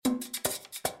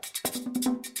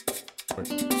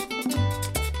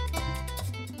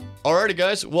Alrighty,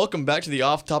 guys, welcome back to the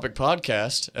Off Topic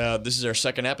Podcast. This is our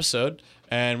second episode,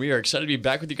 and we are excited to be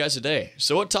back with you guys today.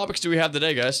 So what topics do we have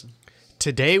today, guys?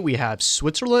 Today we have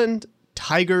Switzerland,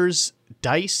 tigers,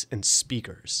 dice, and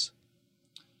speakers.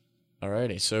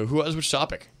 Alrighty, so who has which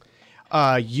topic?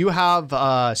 You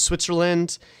have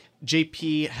Switzerland,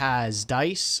 JP has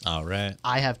dice, All right.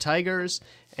 I have tigers,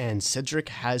 and Cedric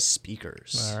has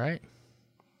speakers. All right.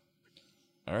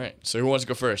 Alright, so who wants to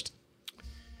go first?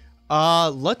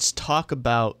 Let's talk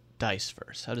about dice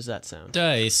first. How does that sound?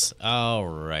 Dice.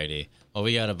 Alrighty. Well,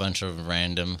 we got a bunch of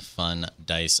random fun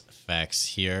dice facts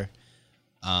here.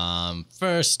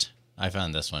 First, I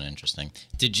found this one interesting.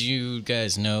 Did you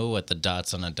guys know what the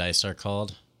dots on a dice are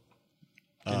called?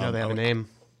 I know they have a name.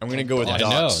 I'm going to go with I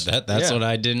dots. know. That's Yeah. what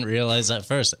I didn't realize at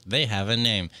first. They have a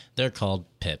name. They're called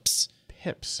pips.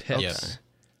 Pips. Yes.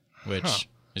 Which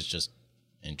is just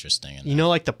interesting. You know,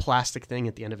 like the plastic thing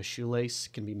at the end of a shoelace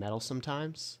can be metal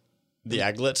sometimes? The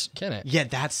aglets? Can it? Yeah,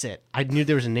 that's it. I knew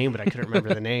there was a name, but I couldn't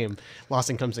remember the name.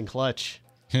 Lawson comes in clutch.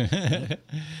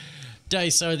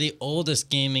 Dice are the oldest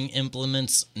gaming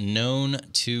implements known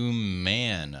to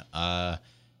man. I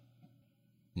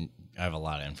have a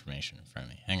lot of information in front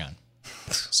of me. Hang on.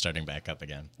 Starting back up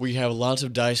again. We have lots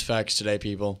of dice facts today,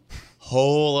 people.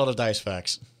 Whole lot of dice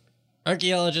facts.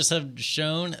 Archaeologists have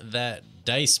shown that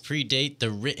dice predate the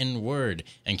written word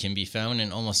and can be found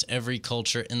in almost every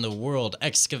culture in the world.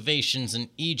 Excavations in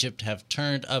Egypt have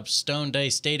turned up stone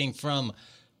dice dating from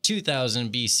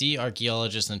 2000 BC.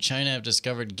 Archaeologists in China have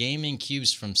discovered gaming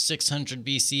cubes from 600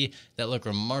 BC that look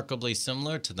remarkably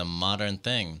similar to the modern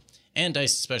thing. And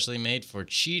dice especially made for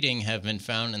cheating have been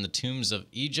found in the tombs of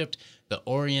Egypt, the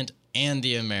Orient, and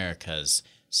the Americas.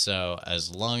 So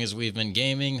as long as we've been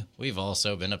gaming, we've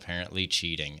also been apparently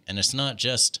cheating. And it's not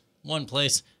just one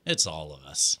place, it's all of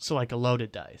us. So like a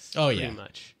loaded dice. Oh, pretty yeah.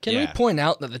 much. Can we Yeah. point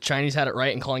out that the Chinese had it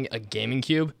right in calling it a gaming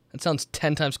cube? That sounds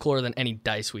 10 times cooler than any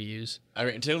dice we use. I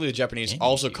mean, technically the Japanese Gaming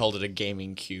also cube. called it a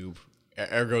gaming cube.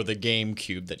 Ergo, the game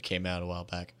cube that came out a while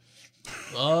back.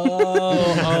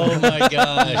 Oh my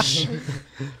gosh.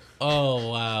 Oh,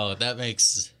 wow. That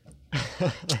makes...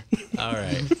 All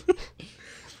right.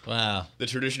 Wow. The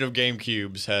tradition of game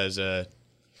cubes has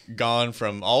gone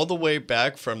from all the way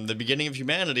back from the beginning of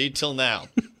humanity till now.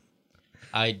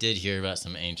 I did hear about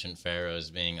some ancient pharaohs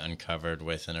being uncovered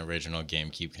with an original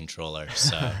GameCube controller,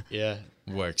 so Yeah.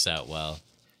 works out well.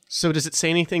 So does it say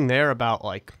anything there about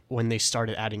like when they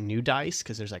started adding new dice?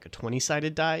 Because there's like a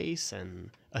 20-sided dice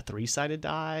and a 3-sided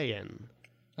die and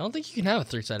I don't think you can have a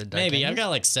 3-sided die. Maybe. can I've you? got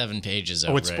like 7 pages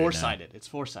of oh, it's right 4-sided. It's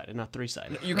 4-sided, not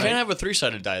 3-sided. You can have a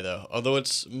 3-sided die, though, although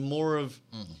it's more of...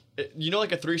 You know,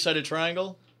 like a 3-sided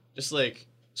triangle? Just, like,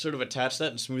 sort of attach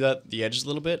that and smooth out the edges a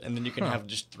little bit, and then you can have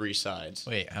just 3 sides.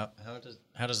 Wait, how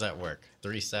does that work?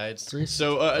 3 sides?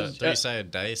 So,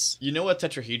 3-sided dice? you know a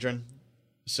tetrahedron?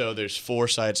 So there's 4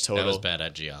 sides total. That was bad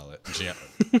at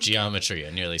geometry.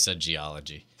 I nearly said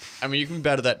geology. I mean, you can be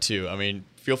bad at that, too. I mean,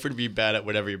 feel free to be bad at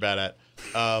whatever you're bad at.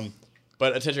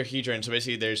 But a tetrahedron, so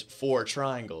basically there's 4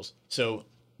 triangles. So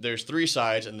there's 3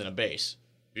 sides and then a base.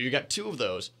 You got 2 of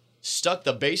those, stuck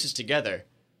the bases together,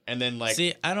 and then like...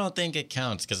 See, I don't think it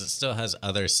counts because it still has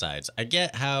other sides. I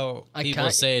get how people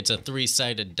can't- say it's a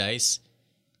 3-sided dice,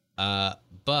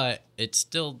 but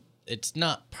it's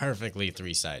not perfectly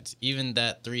 3 sides. Even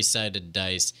that 3-sided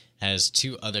dice has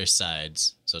 2 other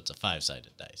sides, so it's a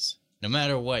 5-sided dice. No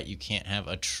matter what, you can't have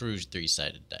a true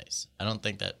 3-sided dice. I don't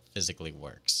think that physically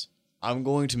works. I'm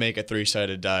going to make a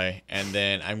 3-sided die, and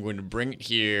then I'm going to bring it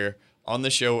here on the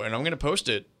show, and I'm going to post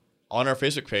it on our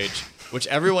Facebook page, which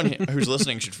everyone who's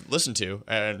listening should listen to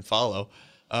and follow.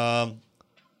 And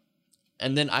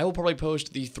then I will probably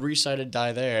post the 3-sided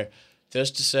die there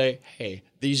just to say, hey,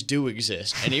 these do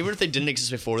exist. And even if they didn't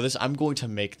exist before this, I'm going to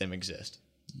make them exist.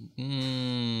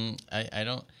 I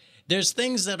don't... There's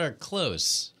things that are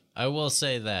close. I will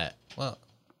say that. Well,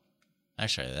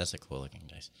 actually, that's a cool-looking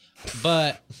dice.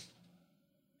 But...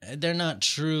 they're not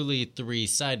truly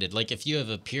 3-sided. Like if you have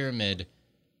a pyramid,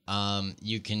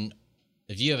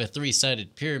 if you have a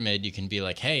 3-sided pyramid, you can be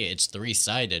like, hey, it's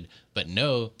 3-sided. But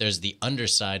no, there's the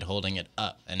underside holding it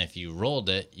up. And if you rolled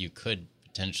it, you could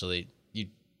potentially,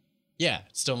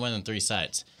 it's still more than 3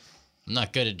 sides. I'm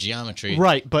not good at geometry.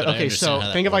 Right, but I okay, understand so how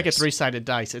that think of like a works. 3-sided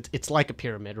dice. It's like a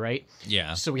pyramid, right?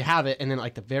 Yeah. So we have it, and then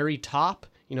like the very top,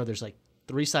 there's like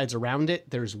 3 sides around it.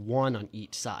 There's 1 on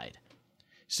each side.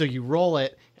 So you roll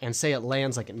it and say it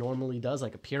lands like it normally does,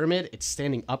 like a pyramid. It's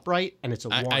standing upright and it's a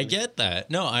 1. I get that.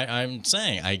 No, I'm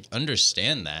saying I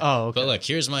understand that. Oh, okay. But look,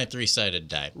 here's my 3-sided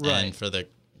die. Right. And for the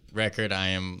record, I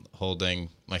am holding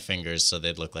my fingers so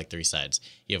they'd look like 3 sides.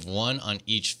 You have 1 on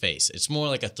each face. It's more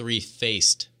like a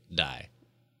 3-faced die.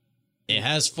 It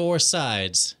has 4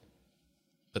 sides,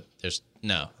 but there's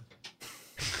no.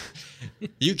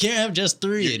 You can't have just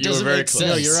 3. It You were doesn't very make close.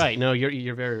 sense. No, you're right. No,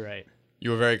 you're very right.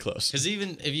 You were very close. Because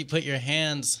even if you put your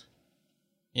hands,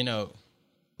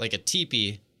 like a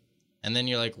teepee, and then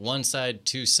you're like one side,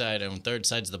 2 side, and 3rd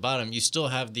side's the bottom, you still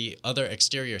have the other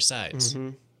exterior sides.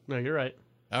 No, you're right.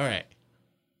 All right.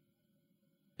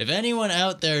 If anyone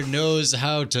out there knows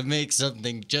how to make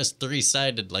something just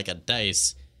 3-sided like a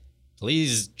dice,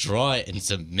 please draw it and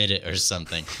submit it or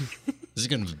something. This is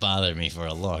going to bother me for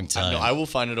a long time. No, I will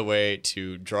find a way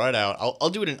to draw it out. I'll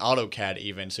do it in AutoCAD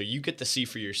even, so you get to see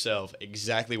for yourself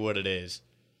exactly what it is.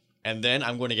 And then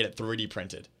I'm going to get it 3D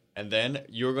printed. And then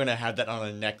you're going to have that on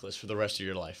a necklace for the rest of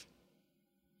your life.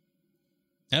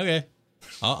 Okay.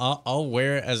 I'll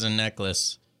wear it as a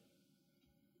necklace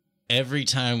every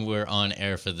time we're on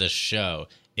air for this show,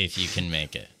 if you can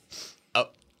make it. Oh,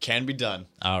 can be done.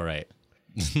 All right.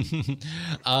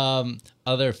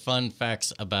 Other fun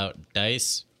facts about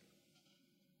dice.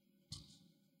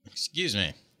 Excuse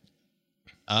me.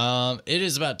 It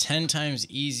is about 10 times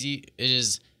easy. It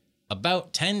is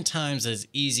about 10 times as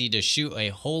easy to shoot a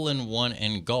hole-in-one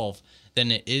in golf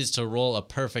than it is to roll a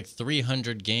perfect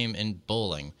 300 game in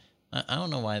bowling. I don't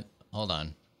know why. Hold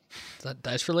on. Is that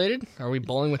dice related? Are we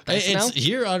bowling with dice now? It's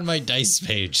here on my dice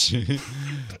page.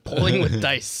 Bowling with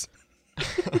dice.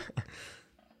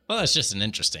 Well, that's just an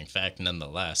interesting fact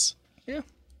nonetheless. Yeah.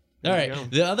 All right. you go.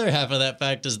 The other half of that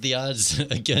fact is the odds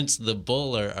against the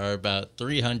bowler are about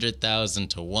 300,000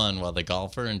 to 1, while the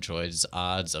golfer enjoys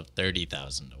odds of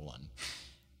 30,000 to 1.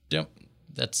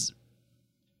 This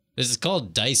is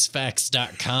called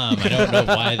dicefacts.com. I don't know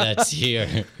why that's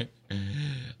here.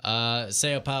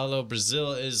 Sao Paulo,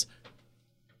 Brazil is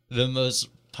the most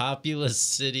populous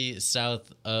city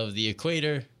south of the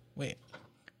equator. Wait,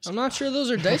 I'm not sure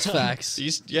those are dice facts.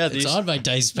 These it's on my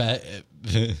dice pack.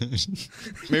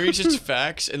 maybe it's just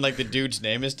facts and like the dude's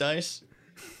name is Dice.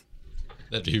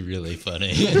 That'd be really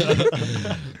funny.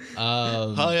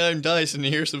 Hi, I'm Dice, and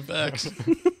here's some facts.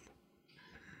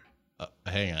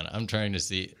 Hang on, I'm trying to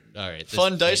see. All right, this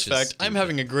Fun dice page is fact. I'm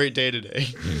having a great day today.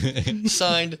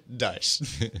 Signed, Dice.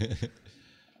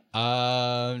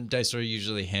 Dice were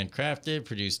usually handcrafted,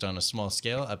 produced on a small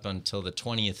scale up until the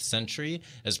 20th century.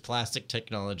 As plastic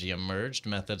technology emerged,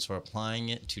 methods for applying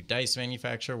it to dice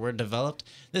manufacture were developed.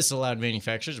 This allowed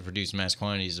manufacturers to produce mass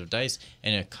quantities of dice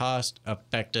in a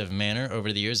cost-effective manner.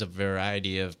 Over the years, a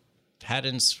variety of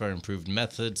patents for improved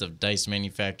methods of dice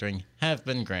manufacturing have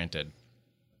been granted.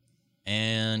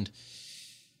 And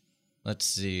let's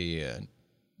see.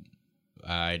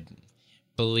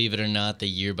 Believe it or not, the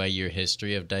year-by-year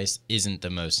history of dice isn't the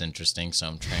most interesting, so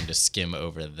I'm trying to skim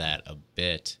over that a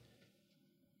bit.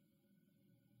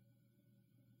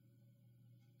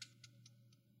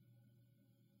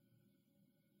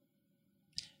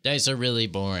 Dice are really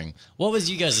boring. What was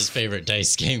you guys' favorite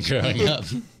dice game growing up?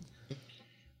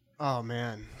 Oh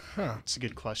man, That's a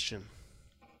good question.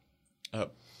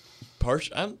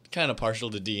 I'm kind of partial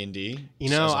to D&D. You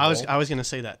know, I was whole. gonna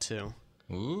say that too.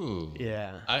 Ooh.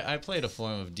 Yeah. I played a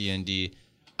form of D&D.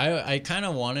 I kind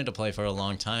of wanted to play for a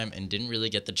long time and didn't really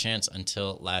get the chance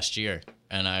until last year.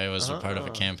 And I was a part of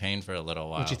a campaign for a little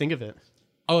while. What'd you think of it?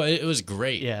 Oh, it was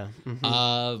great. Yeah.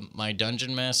 Mhm. My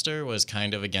dungeon master was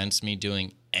kind of against me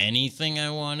doing anything I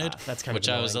wanted, that's kind of which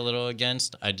I was a annoying. little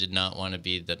against. I did not want to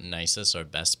be the nicest or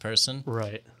best person.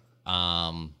 Right.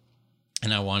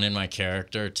 And I wanted my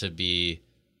character to be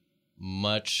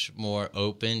much more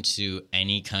open to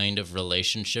any kind of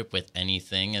relationship with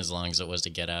anything as long as it was to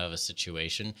get out of a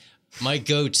situation. My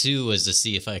go-to was to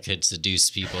see if I could seduce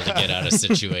people to get out of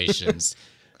situations.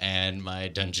 And my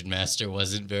dungeon master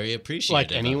wasn't very appreciative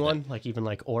Like of anyone, it. like even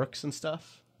like orcs and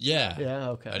stuff. Yeah. Yeah.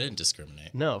 Okay. I didn't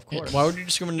discriminate. No, of course. Why would you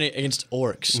discriminate against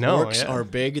orcs? No, Orcs yeah. are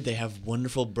big. They have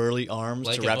wonderful burly arms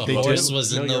Like to if wrap a things horse in.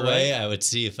 was No, in the you're way, right. I would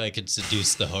see if I could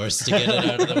seduce the horse to get it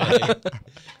out of the way.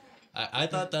 I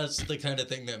thought that's the kind of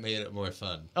thing that made it more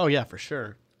fun. Oh yeah, for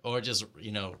sure. Or just,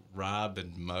 rob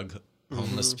and mug Mm-hmm.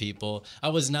 homeless people. I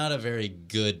was not a very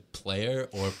good player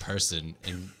or person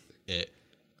in it.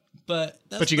 But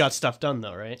But you got stuff done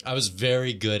though, right? I was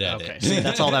very good at Okay. it. See,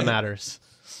 that's all that matters.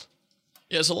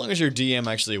 Yeah, so long as your DM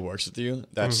actually works with you,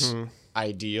 that's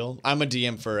ideal. I'm a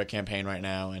DM for a campaign right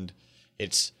now, and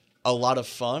it's a lot of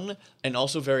fun and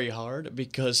also very hard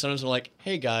because sometimes I'm like,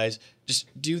 hey guys, just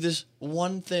do this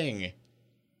one thing.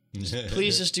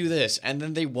 Please just do this. And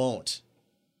then they won't.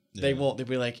 They won't. They'll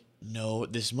be like, no,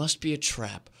 this must be a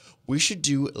trap. We should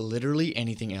do literally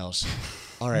anything else.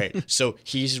 All right, so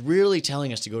he's really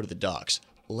telling us to go to the docks.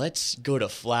 Let's go to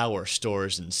flower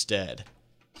stores instead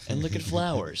and look at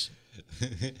flowers.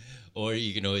 Or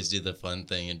you can always do the fun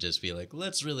thing and just be like,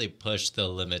 let's really push the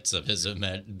limits of the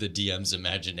DM's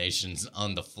imaginations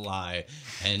on the fly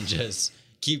and just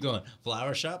keep going.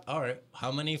 Flower shop? All right.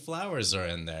 How many flowers are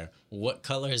in there? What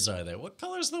colors are there? What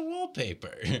color's the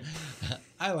wallpaper?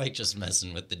 I like just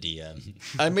messing with the DM.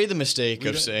 I made the mistake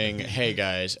of saying, "Hey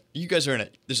guys, you guys are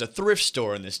there's a thrift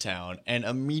store in this town," and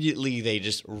immediately they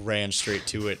just ran straight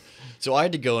to it. So I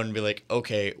had to go and be like,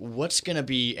 "Okay, what's gonna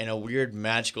be in a weird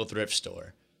magical thrift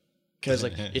store?" Because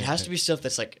like it has to be stuff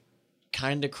that's like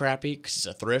kind of crappy because it's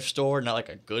a thrift store, not like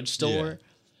a good store.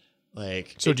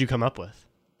 Like, So what'd you come up with?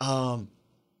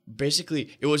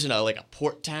 basically it was in like a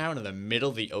port town in the middle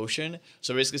of the ocean.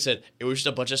 So basically said it was just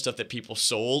a bunch of stuff that people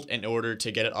sold in order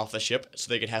to get it off the ship so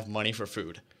they could have money for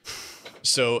food.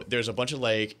 So there's a bunch of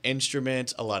like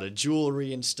instruments, a lot of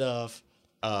jewelry and stuff,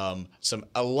 a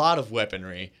lot of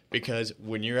weaponry, because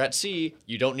when you're at sea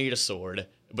you don't need a sword,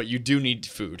 but you do need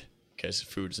food because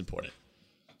food is important.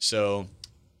 So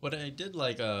What I did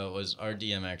like was our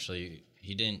DM actually,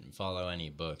 he didn't follow any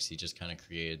books. He just kind of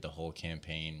created the whole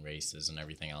campaign, races, and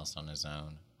everything else on his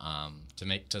own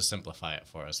to simplify it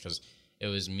for us, because it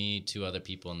was me, 2 other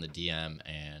people in the DM,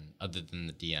 and other than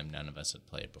the DM, none of us had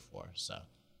played before. So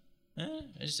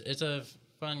it's a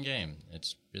fun game.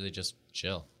 It's really just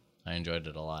chill. I enjoyed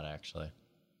it a lot, actually.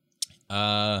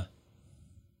 I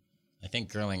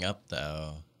think growing up,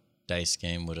 though, dice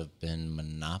game would have been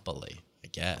Monopoly, I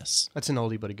guess. That's an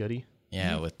oldie but a goodie.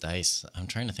 Yeah, with dice. I'm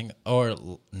trying to think. Or,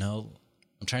 no,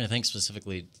 I'm trying to think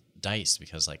specifically dice,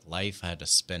 because, like, Life had a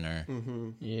spinner.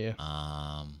 Yeah.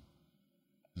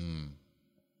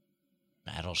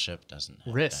 Battleship doesn't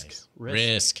have Risk. dice. Risk.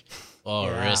 Risk. Oh,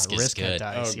 Yeah, Risk is Risk had good.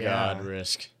 dice. oh Yeah. god,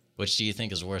 Risk. Which do you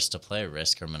think is worse to play,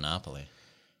 Risk or Monopoly?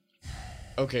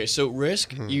 Okay, so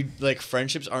Risk, you like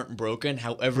friendships aren't broken.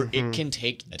 However, it can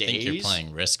take I days. think you're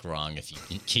playing Risk wrong if you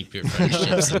can keep your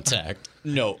friendships intact.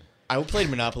 No, I played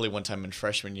Monopoly one time in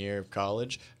freshman year of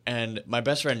college, and my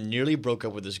best friend nearly broke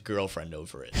up with his girlfriend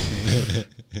over it.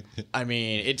 I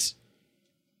mean, it's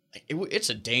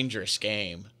a dangerous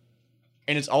game,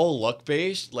 and it's all luck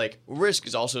based. Like Risk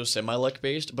is also semi luck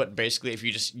based, but basically, if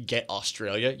you just get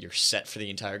Australia, you're set for the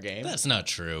entire game. That's not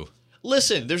true.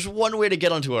 Listen, there's one way to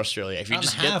get onto Australia. If you I'm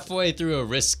just get halfway through a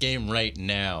Risk game right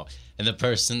now, and the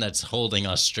person that's holding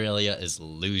Australia is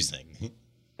losing.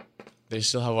 they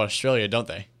still have Australia, don't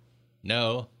they?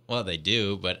 No, well, they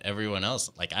do, but everyone else,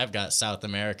 like, I've got South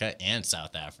America and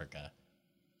South Africa.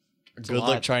 Good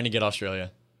luck trying to get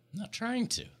Australia. I'm not trying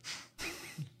to.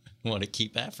 I want to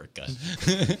keep Africa.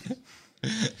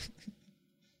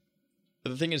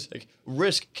 But the thing is, like,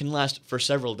 Risk can last for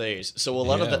several days. So a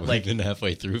lot of that, we've like, been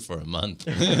halfway through for a month.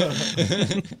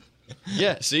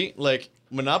 yeah, see, like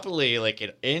Monopoly, like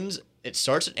it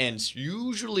starts and ends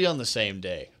usually on the same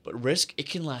day. But Risk, it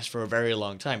can last for a very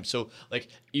long time. So like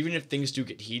even if things do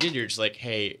get heated, you're just like,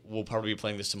 hey, we'll probably be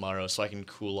playing this tomorrow, so I can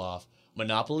cool off.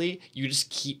 Monopoly, you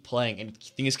just keep playing, and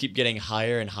things keep getting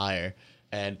higher and higher,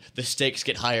 and the stakes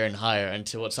get higher and higher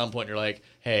until at some point you're like,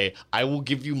 hey, I will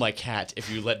give you my cat if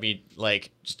you let me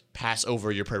like just pass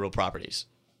over your personal properties.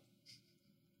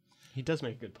 He does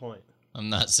make a good point. I'm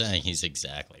not saying he's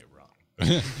exactly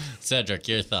wrong. Cedric,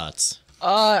 your thoughts?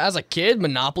 As a kid,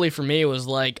 Monopoly for me was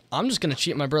like, I'm just gonna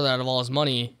cheat my brother out of all his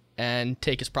money and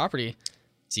take his property.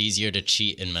 It's easier to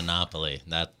cheat in Monopoly.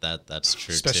 That's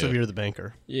true, Especially if too. you're the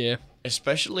banker. Yeah.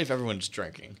 Especially if everyone's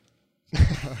drinking.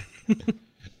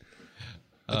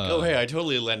 Oh, hey, I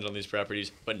totally landed on these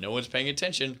properties, but no one's paying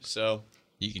attention, so...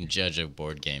 You can judge a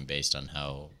board game based on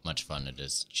how much fun it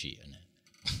is to cheat in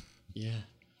it. Yeah.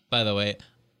 By the way,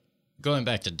 going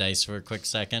back to dice for a quick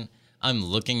second, I'm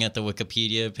looking at the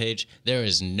Wikipedia page. There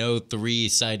is no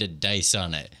 3-sided dice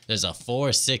on it. There's a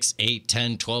 4, 6, 8,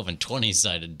 10, 12, and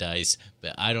 20-sided dice,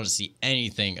 but I don't see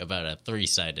anything about a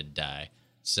 3-sided die.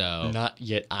 So, Not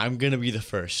yet. I'm gonna be the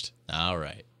first. all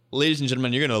right. Ladies and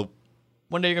gentlemen,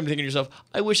 one day you're gonna be thinking to yourself,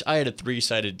 I wish I had a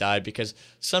 3-sided die, because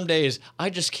some days I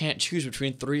just can't choose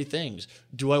between 3 things.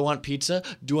 Do I want pizza?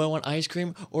 Do I want ice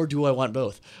cream? Or do I want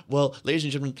both? Well, ladies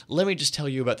and gentlemen, let me just tell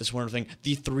you about this wonderful thing,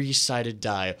 the 3-sided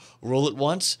die. Roll it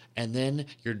once, and then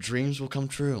your dreams will come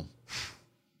true.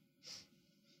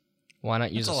 Why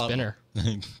not use That's a a lot spinner?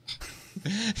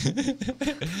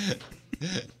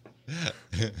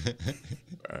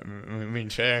 I mean,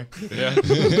 fair. Yeah.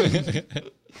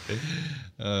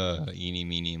 Eeny,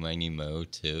 meeny, miny, mo,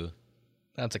 too.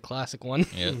 That's a classic one.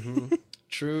 Yep.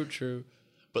 True.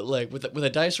 But like with a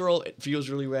dice roll, it feels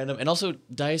really random, and also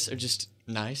dice are just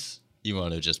nice. You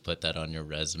want to just put that on your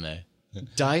resume?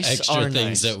 Dice Extra are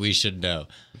things nice. that we should know.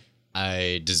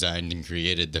 I designed and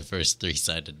created the first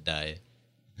 3-sided die.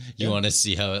 You want to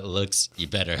see how it looks? You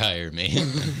better hire me.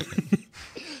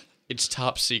 It's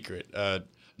top secret.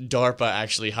 DARPA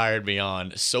actually hired me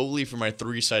on solely for my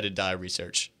three-sided die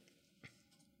research.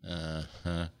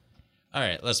 Uh-huh. All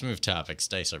right, let's move topics.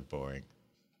 Dice are boring.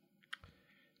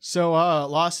 So,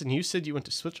 Lawson, you said you went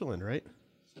to Switzerland, right?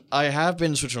 I have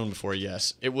been to Switzerland before,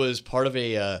 yes. It was part of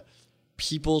a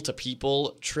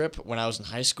people-to-people trip when I was in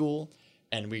high school,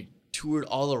 and we toured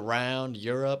all around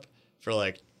Europe for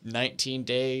like 19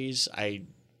 days. I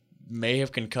may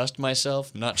have concussed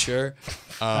myself, not sure.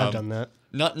 I've done that.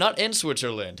 Not in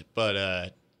Switzerland,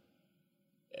 but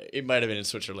it might have been in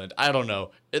Switzerland. I don't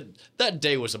know. That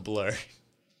day was a blur,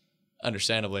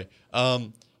 understandably.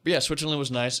 But yeah, Switzerland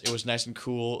was nice. It was nice and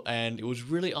cool, and it was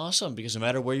really awesome because no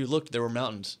matter where you looked, there were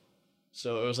mountains.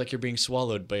 So it was like you're being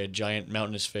swallowed by a giant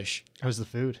mountainous fish. How's the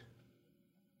food?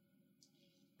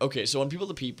 Okay, so on People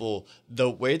to People, the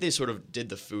way they sort of did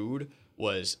the food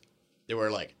was there were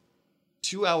like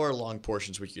 2-hour-long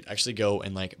portions where you could actually go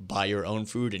and like buy your own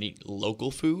food and eat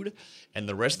local food, and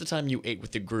the rest of the time you ate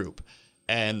with the group.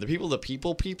 And the People to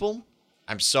People,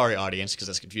 I'm sorry, audience, because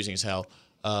that's confusing as hell.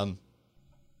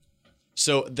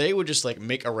 So they would just like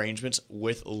make arrangements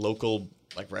with local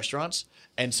like restaurants,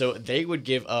 and so they would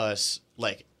give us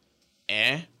like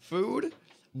food,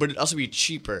 but it'd also be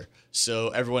cheaper. So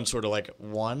everyone sort of like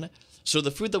won. So the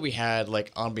food that we had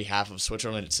like on behalf of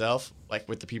Switzerland itself, like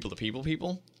with the People to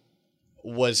People,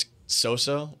 was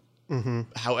so-so. Mm-hmm.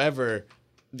 However,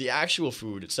 the actual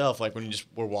food itself, like when you just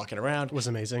were walking around, Was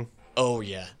amazing. oh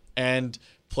yeah. And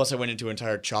plus I went into an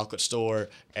entire chocolate store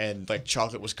and like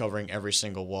chocolate was covering every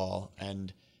single wall,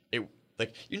 and it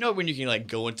like, you know, when you can like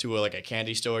go into a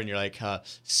candy store and you're like,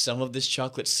 some of this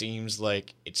chocolate seems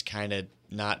like it's kind of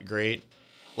not great,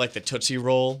 like the Tootsie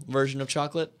Roll version of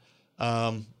chocolate.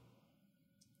 None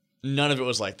of it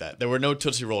was like that. There were no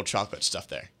Tootsie Roll chocolate stuff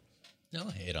there. No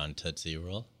hate on Tootsie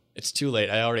Roll. It's too late.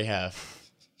 I already have.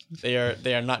 They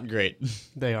are not great.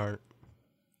 They aren't.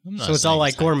 I'm not So it's all saying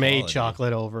like high gourmet quality.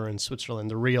 chocolate over in Switzerland.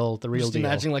 The real Just deal.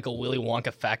 imagine like a Willy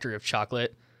Wonka factory of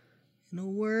chocolate. In a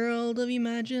world of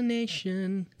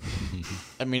imagination.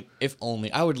 I mean, if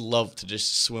only. I would love to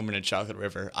just swim in a chocolate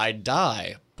river. I'd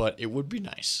die, but it would be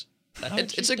nice. would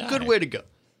It's you a good die? way to go.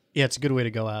 Yeah, it's a good way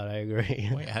to go out. I agree.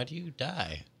 Wait, how do you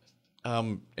die?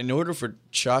 In order for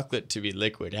chocolate to be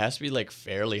liquid, it has to be like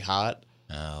fairly hot.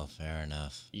 Oh, fair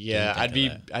enough. Yeah, Didn't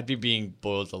think of that. I'd be being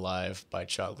boiled alive by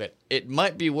chocolate. It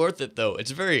might be worth it though.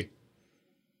 It's a very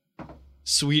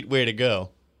sweet way to go.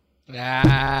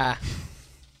 Ah.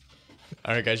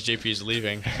 All right, guys, JP's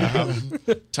leaving.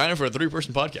 Time for a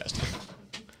 3-person podcast.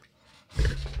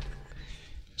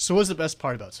 So what's the best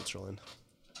part about Switzerland?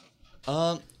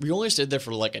 We only stayed there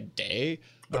for like a day,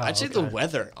 but Oh, I'd say the okay.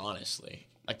 weather, honestly.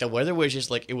 Like the weather was just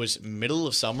like, it was middle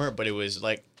of summer, but it was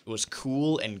like, it was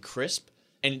cool and crisp,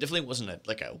 and it definitely wasn't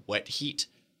like a wet heat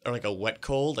or like a wet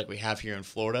cold like we have here in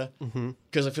Florida.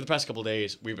 Because like for the past couple of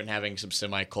days, we've been having some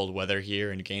semi-cold weather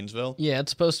here in Gainesville. Yeah,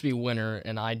 it's supposed to be winter,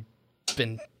 and I've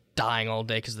been dying all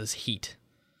day because of this heat.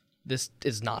 This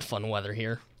is not fun weather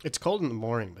here. It's cold in the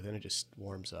morning, but then it just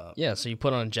warms up. Yeah, so you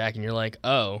put on a jacket, and you're like,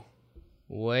 oh,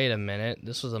 wait a minute,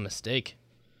 this was a mistake.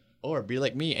 Or be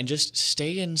like me and just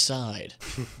stay inside.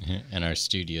 And our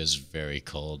studio's very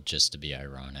cold, just to be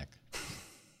ironic.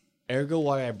 Ergo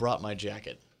why I brought my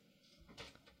jacket.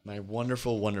 My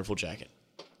wonderful, wonderful jacket.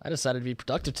 I decided to be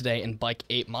productive today and bike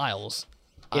 8 miles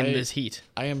in I- this heat.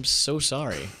 I am so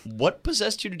sorry. What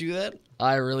possessed you to do that?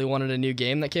 I really wanted a new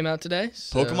game that came out today.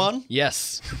 so- Pokemon?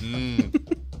 Yes.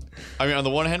 I mean, on the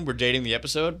one hand, we're dating the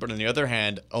episode, but on the other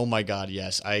hand, oh my god,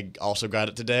 yes. I also got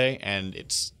it today, and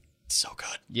it's so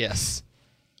good. Yes.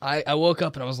 I woke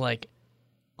up and I was like,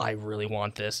 I really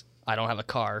want this. I don't have a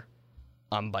car.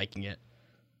 I'm biking it.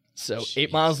 So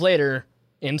 8 miles later,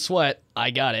 in sweat,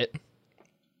 I got it.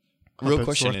 Real it's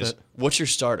question worth is, it. what's your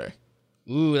starter?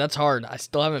 Ooh, that's hard. I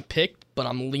still haven't picked, but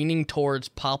I'm leaning towards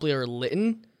Poplar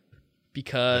Litten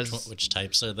because Which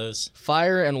types are those?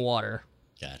 fire and water.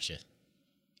 Gotcha.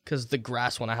 Because the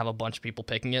grass one, I have a bunch of people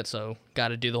picking it, so got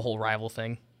to do the whole rival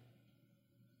thing.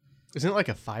 Isn't it like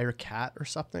a fire cat or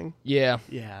something? Yeah.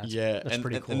 Yeah. Yeah, That's and,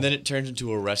 pretty and- cool. and then it turns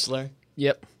into a wrestler.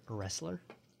 Yep. A wrestler?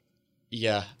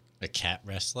 Yeah. A cat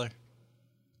wrestler?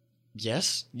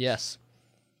 Yes? Yes.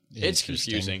 It's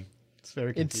Interesting. confusing. It's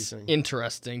very It's confusing.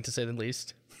 interesting, to say the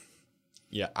least.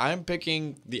 Yeah, I'm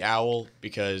picking the owl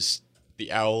because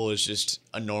the owl is just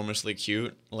enormously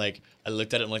cute. Like, I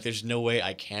looked at it and like, there's no way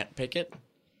I can't pick it.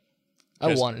 I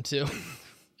Because- wanted to.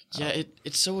 Yeah,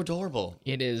 it's so adorable.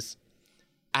 It is.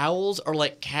 Owls are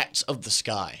like cats of the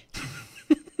sky.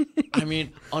 I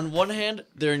mean, on one hand,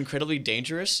 they're incredibly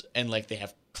dangerous and like they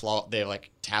have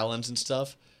like talons and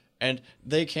stuff. and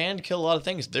they can kill a lot of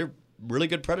things. They're really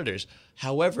good predators.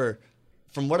 However,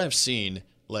 from what I've seen,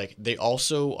 like they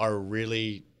also are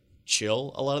really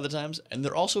chill a lot of the times, and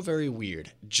they're also very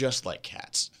weird, just like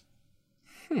cats.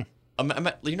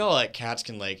 You know, like cats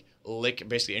can like lick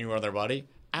basically anywhere on their body.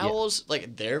 Owls,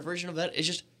 like their version of that is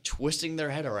just twisting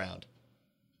their head around.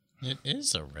 It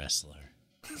is a wrestler.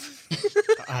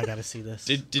 I gotta see this.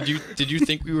 Did you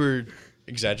think we were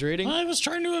exaggerating? I was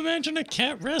trying to imagine a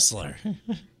cat wrestler.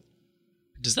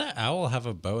 Does that owl have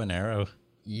a bow and arrow?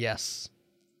 Yes.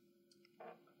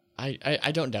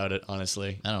 I don't doubt it,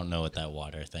 honestly. I don't know what that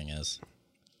water thing is.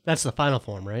 That's the final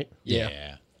form, right?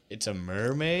 Yeah. It's a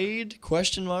mermaid?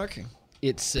 Question mark.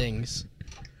 It sings.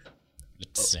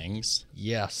 It sings.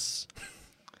 Yes.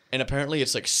 And apparently,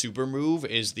 its like super move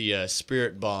is the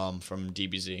Spirit Bomb from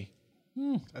DBZ.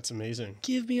 That's amazing.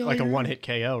 Give me all Like a your- one-hit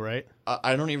KO, right?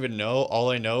 I don't even know.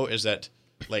 All I know is that,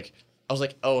 like, I was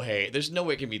like, oh hey, there's no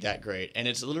way it can be that great, and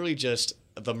it's literally just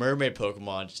the mermaid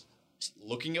Pokemon just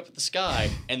looking up at the sky,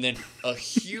 and then a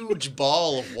huge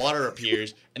ball of water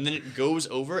appears, and then it goes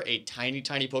over a tiny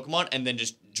Pokemon, and then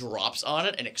just drops on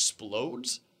it and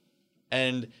explodes,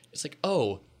 and it's like,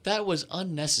 oh, that was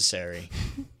unnecessary.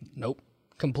 Nope.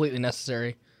 Completely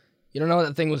necessary. You don't know what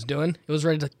that thing was doing? It was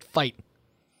ready to fight.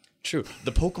 True,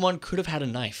 the Pokemon could have had a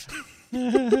knife.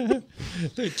 The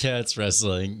cat's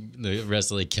wrestling. The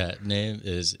wrestling cat name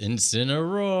is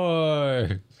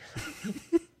Incineroar.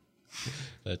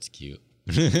 That's cute.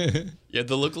 Yeah,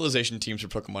 the localization teams for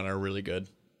Pokemon are really good.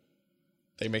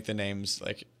 They make the names,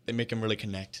 like, they make them really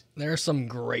connect. There are some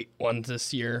great ones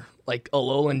this year. Like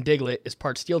Alolan Diglett is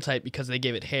part steel type because they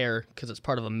gave it hair because it's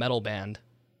part of a metal band.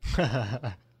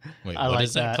 Wait, I what like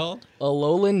is that that. called?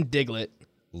 Alolan Diglett.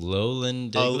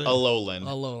 Lowland Diglett? Alolan.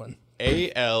 Alolan.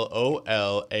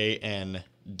 Alolan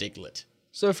Diglett.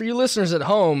 So for you listeners at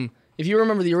home, if you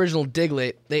remember the original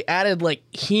Diglett, they added like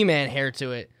He-Man hair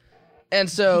to it. And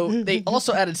so they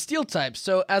also added steel types.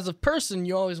 So as a person,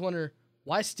 you always wonder,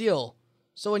 why steel?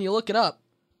 So when you look it up,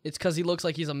 it's because he looks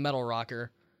like he's a metal rocker.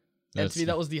 And to me,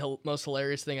 that was the most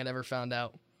hilarious thing I'd ever found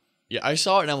out. Yeah, I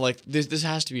saw it and I'm like, this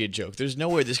has to be a joke. There's no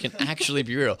way this can actually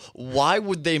be real. Why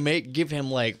would they give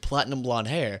him like platinum blonde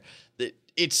hair?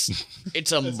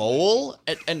 It's a mole,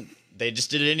 and they just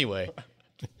did it anyway.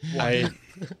 I'm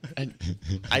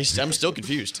still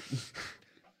confused.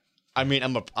 I mean,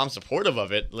 I'm supportive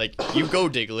of it. Like, you go,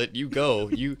 Diglett, you go,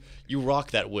 you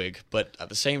rock that wig. But at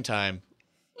the same time,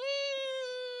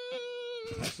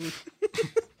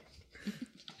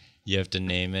 You have to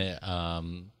name it.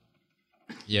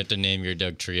 You have to name your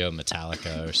Doug Trio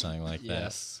Metallica or something like that.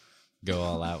 Yes. Go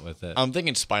all out with it. I'm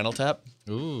thinking Spinal Tap.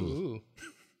 Ooh. Ooh.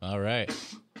 All right.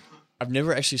 I've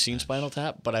never actually seen Spinal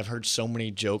Tap, but I've heard so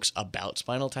many jokes about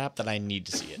Spinal Tap that I need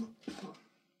to see it.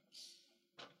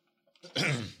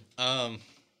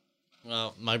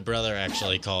 Well, my brother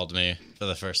actually called me for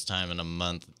the first time in a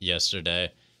month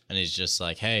yesterday, and he's just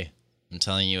like, "Hey, I'm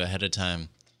telling you ahead of time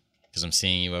because I'm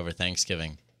seeing you over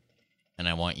Thanksgiving, and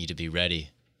I want you to be ready.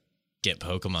 Get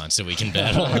Pokemon so we can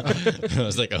battle." I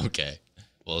was like, "Okay,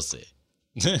 we'll see."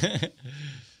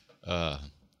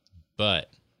 But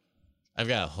I've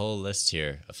got a whole list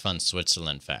here of fun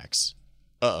Switzerland facts.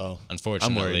 Uh-oh.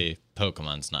 Unfortunately,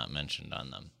 Pokemon's not mentioned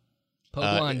on them.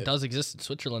 Pokemon does exist in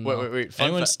Switzerland. Wait, though. wait, wait. Fun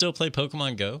Anyone fa- still play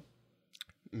Pokemon Go?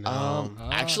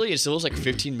 Actually, it still has like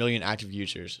 15 million active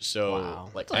users. So, Wow.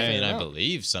 like, I mean, I wow.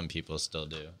 believe some people still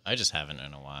do. I just haven't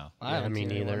in a while. I Yeah, haven't me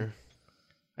seen anyone. neither.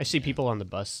 I see people on the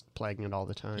bus playing it all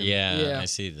the time. Yeah, Yeah. I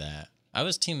see that. I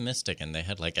was Team Mystic, and they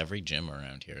had like every gym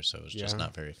around here, so it was just Yeah.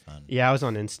 not very fun. Yeah, I was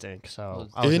on Instinct, so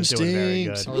I wasn't doing very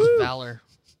good. So was Valor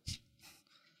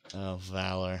oh,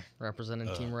 Valor.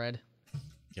 representing Team Red.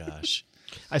 Gosh.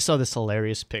 I saw this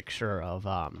hilarious picture of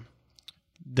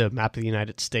the map of the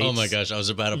United States. Oh my gosh, I was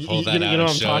about to You- pull you that know out what and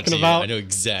I'm show talking it to about? you. I know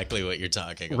exactly what you're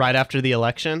talking about. Right after the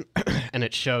election, and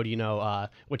it showed,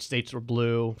 which states were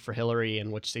blue for Hillary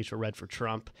and which states were red for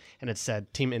Trump, and it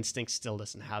said Team Instinct still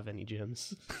doesn't have any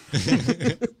gyms.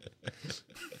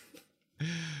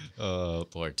 Oh,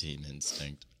 poor Team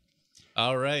Instinct.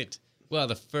 All right. Well,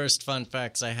 the first fun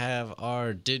facts I have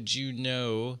are, did you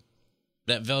know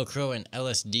that Velcro and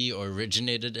LSD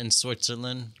originated in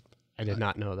Switzerland? I did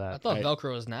not know I that. thought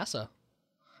Velcro was NASA.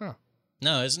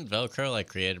 No, isn't Velcro like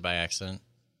created by accident?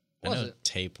 I Was know it?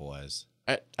 tape was.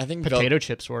 I think Potato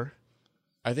chips were.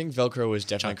 I think Velcro was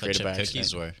definitely Chocolate created chip by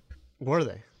cookies accident. were. Were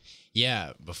they?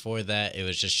 Yeah, before that it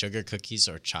was just sugar cookies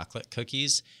or chocolate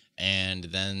cookies, and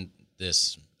then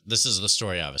this is the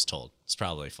story I was told. It's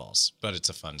probably false, but it's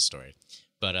a fun story.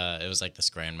 But it was like this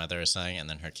grandmother or something, and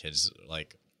then her kids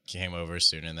like came over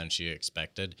sooner than she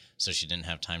expected, so she didn't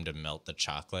have time to melt the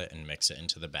chocolate and mix it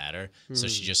into the batter. So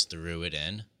she just threw it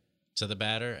in to the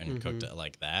batter and cooked it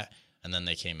like that. And then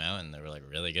they came out and they were like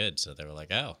really good. So they were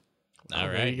like, "Oh, all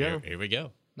there right, you go. here we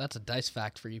go." That's a dice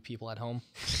fact for you people at home.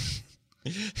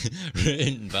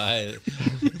 Written by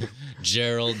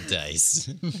Gerald Dice.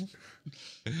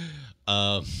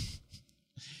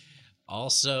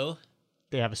 Also,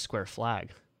 They have a square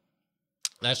flag.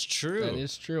 that's true. That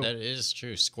is true. That is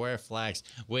true. Square flags,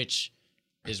 which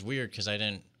is weird because I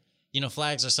didn't.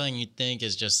 Flags are something you'd think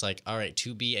is just like, all right,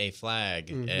 to be a flag,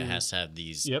 it has to have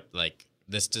these, Yep. like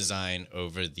this design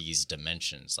over these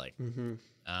dimensions. Like,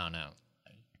 I don't know,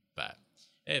 but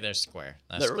hey, they're square.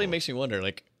 That's That really cool. makes me wonder,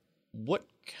 like, what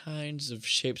kinds of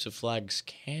shapes of flags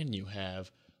can you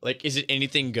have? Like, is it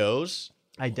anything goes?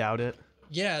 I doubt it.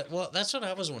 Yeah, well, that's what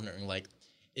I was wondering. Like,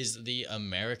 is the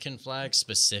American flag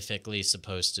specifically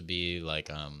supposed to be like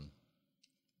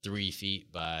 3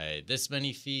 feet by this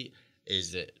many feet?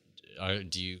 Is it are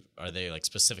they like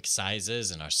specific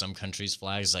sizes, and are some countries'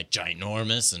 flags like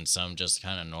ginormous and some just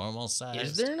kind of normal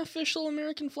size? Is there an official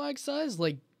American flag size?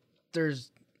 Like, there's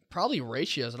probably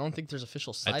ratios. I don't think there's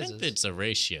official I sizes. think it's a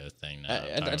ratio thing now.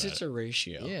 It's a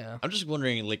ratio. Yeah. I'm just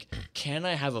wondering, like, can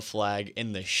I have a flag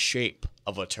in the shape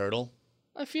of a turtle?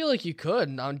 I feel like you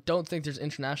could. I don't think there's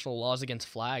international laws against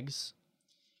flags.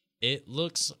 It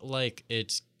looks like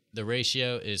the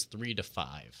ratio is 3 to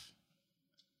 5.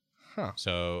 Huh.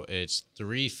 So it's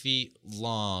 3 feet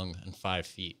long and 5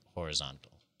 feet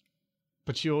horizontal.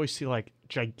 But you always see like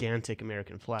gigantic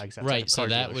American flags. outside Right. of So car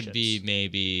that would dealerships. be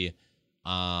maybe,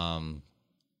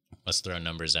 let's throw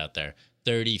numbers out there: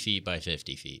 30 feet by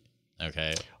 50 feet.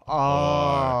 Okay.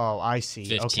 Oh, I see.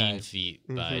 15 Okay. feet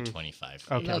by 25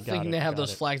 feet. Okay. I'm not got thinking it, they have got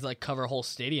those it. flags that like cover whole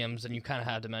stadiums, and you kind of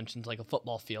have dimensions like a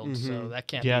football field. So that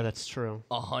can't Yeah, be that's true.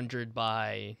 100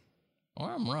 by.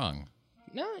 Or I'm wrong.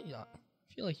 No, yeah,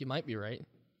 I feel like you might be right.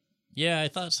 Yeah, I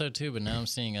thought so too, but now I'm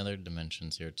seeing other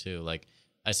dimensions here too. Like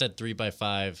I said, 3 by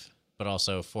 5, but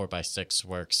also 4 by 6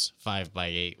 works. 5 by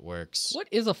 8 works. What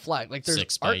is a flag? Like, there's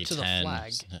 6 art by to 10. the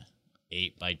flag.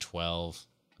 8 by 12.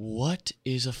 What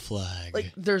is a flag?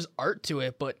 Like, there's art to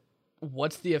it, but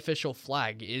what's the official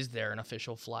flag? Is there an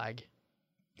official flag?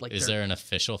 Like, Is there an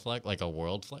official flag, like a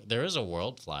world flag? There is a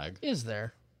world flag. Is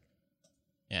there?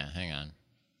 Yeah, hang on.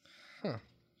 Huh.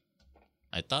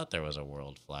 I thought there was a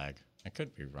world flag. I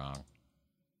could be wrong.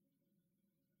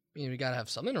 I mean, we gotta have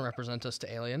something to represent us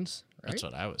to aliens, right? That's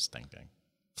what I was thinking.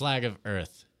 Flag of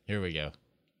Earth. Here we go.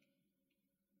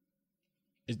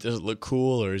 Does it look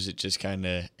cool, or is it just kind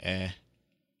of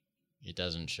It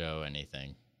doesn't show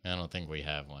anything. I don't think we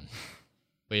have one.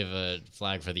 We have a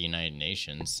flag for the United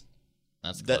Nations.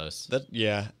 That's close.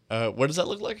 Yeah. What does that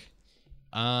look like?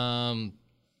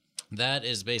 That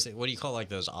is basically, what do you call like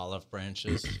those olive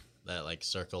branches that like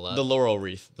circle up? The laurel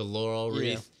wreath. The laurel Yeah.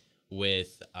 wreath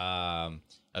with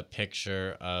a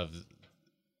picture of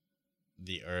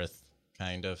the Earth,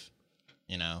 kind of.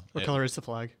 You know, What color is the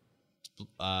flag?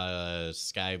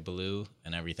 sky blue,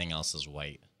 and everything else is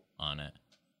white on it.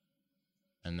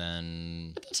 And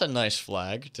then That's a nice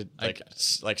flag to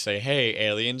like say, hey,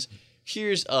 aliens,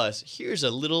 here's us. Here's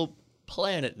a little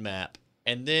planet map,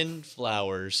 and then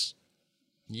flowers.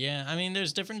 yeah, I mean,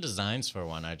 there's different designs for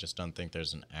one. I just don't think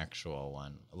there's an actual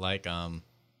one. Like, oh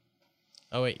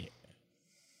wait,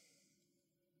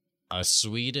 a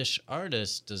Swedish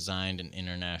artist designed an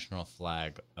international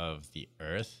flag of the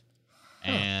Earth,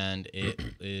 and it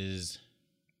is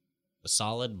a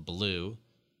solid blue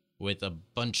with a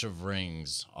bunch of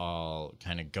rings all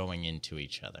kind of going into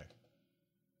each other.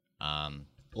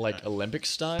 Like Olympic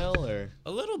style, or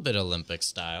A little bit Olympic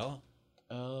style.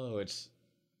 oh, it's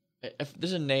if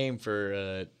there's a name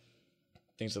for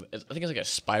things. I think it's like a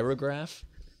spirograph.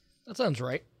 That sounds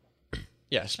right.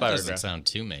 Yeah, That doesn't spirograph. sound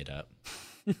too made up.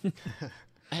 It-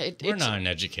 We're it's- not an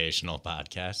educational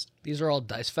podcast. These are all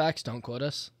dice facts. Don't quote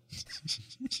us.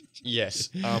 Yes.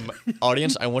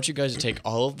 Audience, I want you guys to take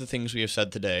all of the things we have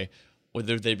said today,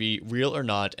 whether they be real or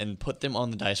not, and put them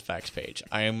on the Dice Facts page.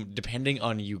 I am depending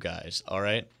on you guys, all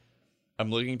right? I'm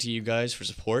looking to you guys for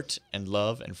support and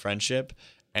love and friendship,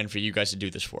 and for you guys to do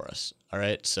this for us, all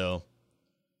right? So,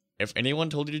 if anyone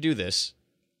told you to do this,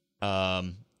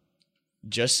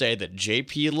 just say that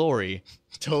JP Lori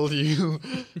told you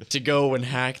to go and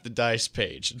hack the Dice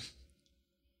page.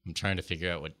 I'm trying to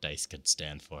figure out what dice could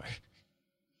stand for.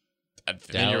 I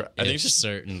think it's just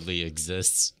certainly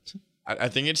exists. I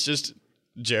think it's just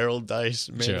Gerald Dice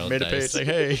Gerald made a Dice. page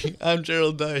like, hey, I'm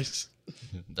Gerald Dice.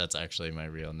 That's actually my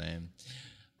real name.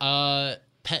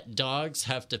 Pet dogs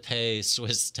have to pay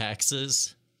Swiss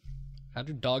taxes. How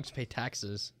do dogs pay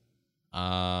taxes?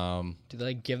 Do they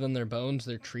like, give them their bones,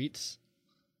 their treats?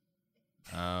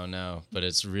 Oh no, but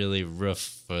it's really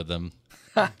rough for them.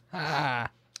 Ah.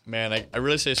 Man, I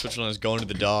really say Switzerland is going to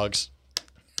the dogs.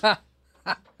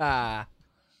 Ah.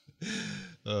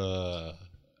 I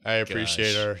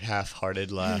appreciate Gosh. our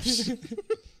half-hearted laughs.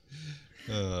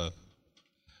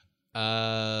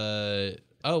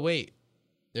 Oh wait,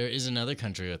 there is another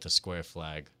country with a square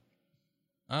flag.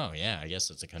 Oh yeah, I guess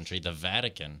it's a country. The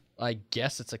Vatican. I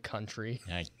guess it's a country.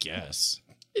 I guess.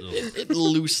 It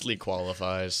loosely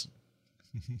qualifies.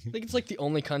 I think it's like the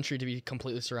only country to be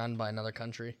completely surrounded by another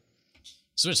country.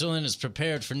 Switzerland is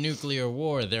prepared for nuclear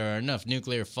war. There are enough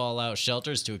nuclear fallout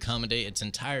shelters to accommodate its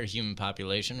entire human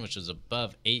population, which is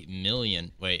above 8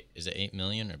 million. Wait, is it 8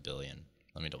 million or billion?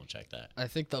 Let me double check that. I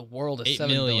think the world is 8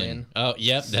 7 million. billion. Oh,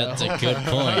 yep, that's a good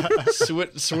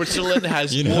point. Switzerland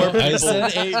has You more know, I people.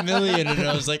 said 8 million, and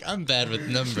I was like, I'm bad with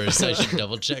numbers, so I should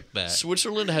double check that.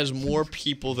 Switzerland has more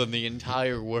people than the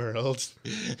entire world.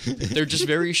 They're just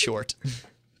very short.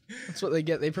 That's what they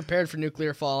get. They prepared for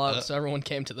nuclear fallout, so everyone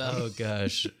came to them. Oh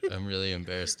gosh, I'm really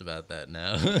embarrassed about that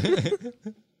now.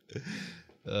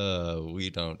 We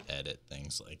don't edit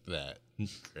things like that.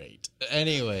 Great.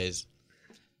 Anyways,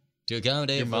 to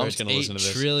accommodate Your for mom's its gonna 8 listen to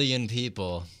this. trillion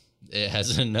people, it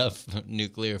has enough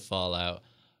nuclear fallout.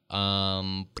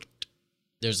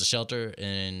 There's a shelter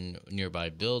in nearby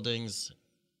buildings,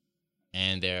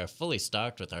 and they're fully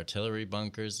stocked with artillery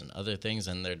bunkers and other things,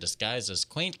 and they're disguised as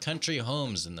quaint country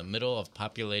homes in the middle of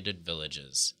populated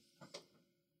villages.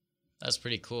 That's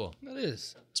pretty cool. That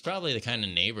is. It's probably the kind of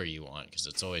neighbor you want, because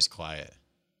it's always quiet.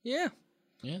 Yeah.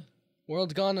 Yeah.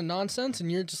 World's gone to nonsense, and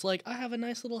you're just like, I have a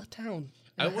nice little town.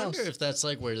 I and a wonder house. if that's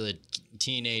like where the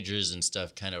teenagers and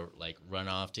stuff kind of like run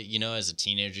off to. You know, as a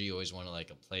teenager, you always want to like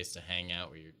a place to hang out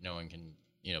where no one can,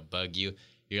 bug you.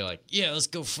 You're like, yeah, let's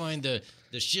go find the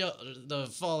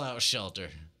fallout shelter.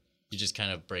 You just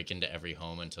kind of break into every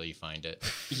home until you find it.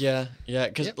 Yeah,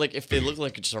 because Yep. like if they look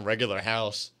like just a regular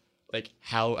house, like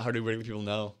how do regular people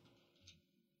know?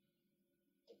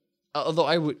 Although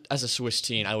I would, as a Swiss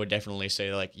teen, I would definitely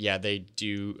say like, yeah, they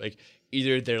do like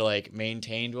either they're like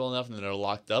maintained well enough and they're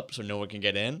locked up so no one can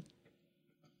get in.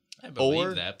 I believe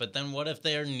Or- that, but then what if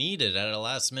they are needed at a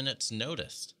last minute's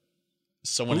notice?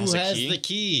 Someone Who has has a key. the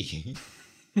key?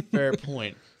 Fair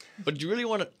point. But do you really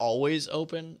want it always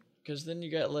open? Because then you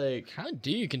got like How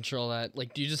do you control that?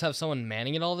 Like, do you just have someone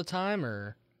manning it all the time,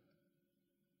 or?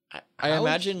 I How-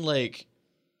 imagine like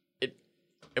it.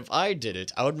 If I did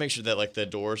it, I would make sure that like the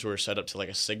doors were set up to like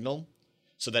a signal,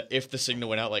 so that if the signal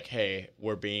went out like, "Hey,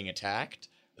 we're being attacked,"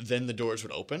 then the doors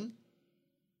would open,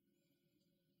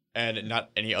 and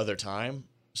not any other time.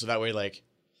 So that way, like,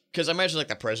 because I imagine like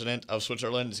the president of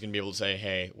Switzerland is gonna be able to say,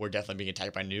 "Hey, we're definitely being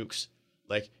attacked by nukes."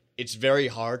 Like, it's very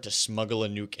hard to smuggle a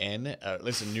nuke in, at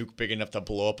least a nuke big enough to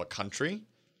blow up a country.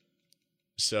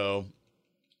 So,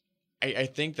 I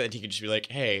think that he could just be like,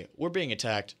 "Hey, we're being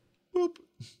attacked." Boop.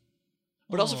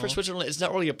 But also for Aw. Switzerland, it's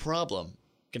not really a problem,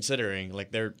 considering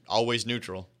like they're always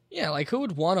neutral. Yeah, like who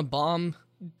would want to bomb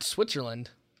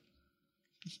Switzerland?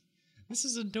 This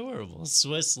is adorable.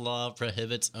 Swiss law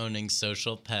prohibits owning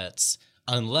social pets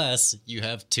unless you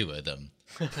have 2 of them.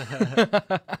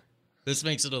 This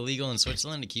makes it illegal in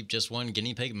Switzerland to keep just one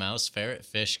guinea pig, mouse, ferret,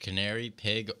 fish, canary,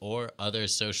 pig, or other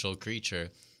social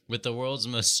creature. With the world's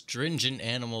most stringent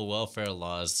animal welfare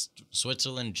laws,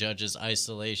 Switzerland judges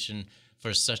isolation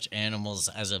for such animals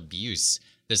as abuse.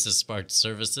 This has sparked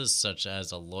services such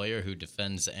as a lawyer who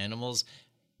defends animals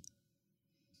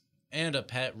and a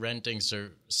pet renting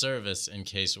service in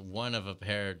case one of a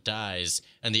pair dies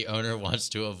and the owner wants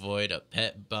to avoid a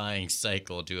pet buying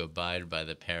cycle to abide by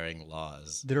the pairing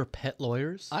laws. There are pet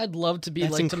lawyers. I'd love to be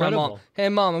That's like to my mom. incredible. Hey,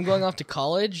 mom, I'm going off to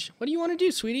college. What do you want to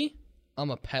do, sweetie? I'm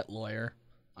a pet lawyer.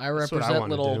 I That's what I represent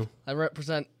wanna little. do. I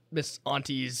represent Miss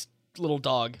Auntie's little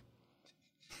dog.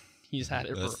 He's had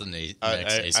it. That's For, the I-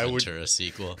 next Ace I would- Ventura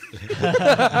sequel.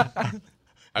 I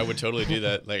would totally do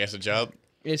that, like as a job.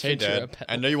 Ace Hey, Ventura, Dad, pet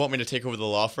I know you want me to take over the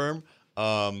law firm,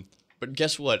 but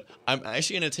guess what? I'm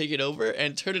actually gonna take it over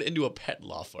and turn it into a pet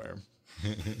law firm.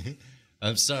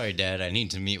 I'm sorry, Dad. I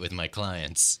need to meet with my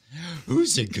clients.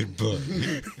 Who's a good boy?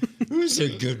 Who's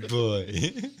a good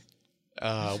boy?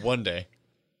 One day.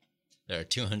 There are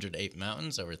 208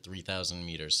 mountains over 3,000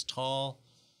 meters tall.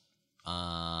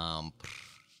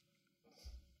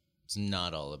 It's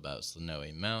not all about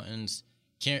snowy mountains.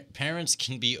 Parents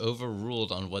can be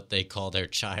overruled on what they call their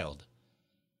child.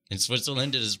 In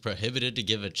Switzerland, it is prohibited to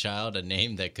give a child a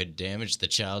name that could damage the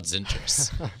child's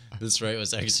interests. This right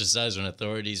was exercised when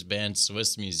authorities banned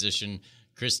Swiss musician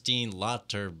Christine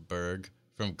Lauterberg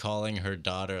from calling her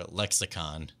daughter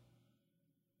Lexicon.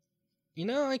 You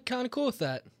know, I'm kind of cool with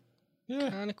that. Yeah.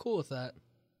 Kind of cool with that.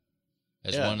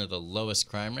 As Yeah. one of the lowest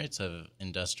crime rates of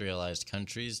industrialized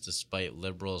countries, despite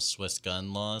liberal Swiss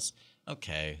gun laws.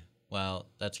 Okay, well,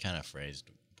 that's kind of phrased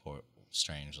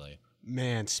strangely.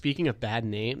 Man, speaking of bad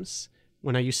names,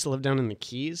 when I used to live down in the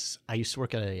Keys, I used to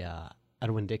work at a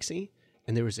Winn-Dixie,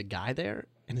 and there was a guy there,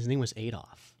 and his name was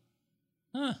Adolf.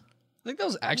 Huh. I think that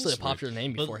was actually a That's weird. popular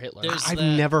name Well, before Hitler. there's- I've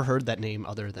that- never heard that name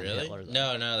other than Really? Hitler.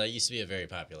 Though. No, that used to be a very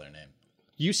popular name.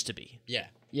 Used to be. Yeah.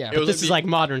 Yeah. It But was this is like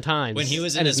modern times. When he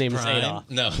was in and his name prime. is Adolf.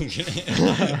 No, I'm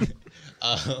kidding.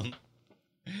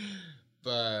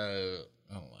 But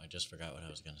I just forgot what I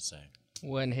was gonna say.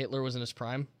 When Hitler was in his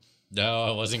prime. No,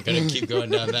 I wasn't gonna keep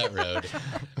going down that road.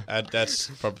 That's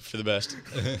probably for the best.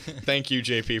 Thank you,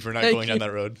 JP, for not Thank going you. down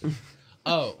that road.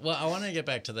 Oh, well, I want to get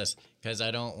back to this because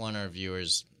I don't want our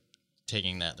viewers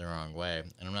taking that the wrong way.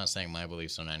 And I'm not saying my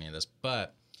beliefs on any of this,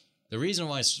 but the reason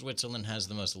why Switzerland has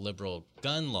the most liberal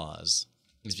gun laws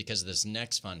is because of this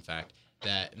next fun fact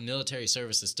that military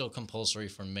service is still compulsory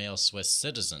for male Swiss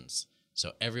citizens.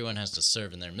 So everyone has to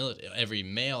serve in their military. Every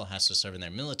male has to serve in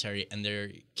their military, and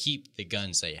they keep the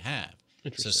guns they have.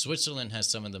 So Switzerland has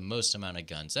some of the most amount of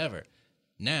guns ever.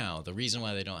 Now, the reason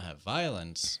why they don't have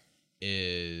violence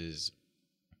is,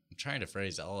 I'm trying to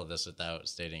phrase all of this without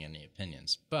stating any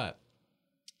opinions, but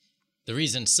the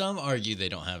reason some argue they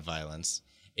don't have violence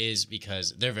is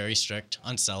because they're very strict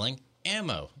on selling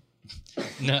ammo.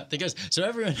 No, because so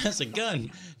everyone has a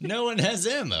gun, no one has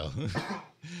ammo.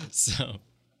 So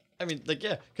I mean, like,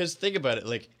 yeah, because think about it.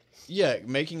 Like, yeah,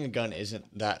 making a gun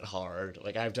isn't that hard.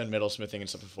 Like, I've done metalsmithing and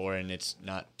stuff before, and it's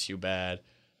not too bad.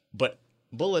 But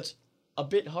bullets, a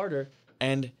bit harder.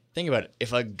 And think about it.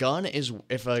 If a gun is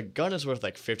worth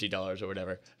like $50 or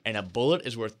whatever, and a bullet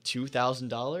is worth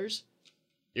 $2,000,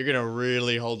 you're gonna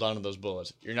really hold on to those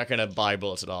bullets. You're not gonna buy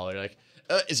bullets at all. You're like,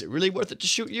 is it really worth it to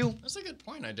shoot you? that's a good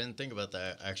point. I didn't think about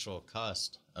the actual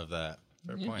cost of that.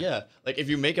 Fair point. Yeah, like if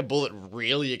you make a bullet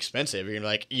really expensive, you're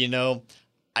gonna be like,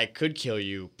 I could kill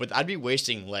you, but I'd be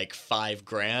wasting like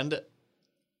 $5,000.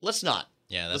 Let's not.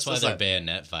 Yeah, that's Let's why their not.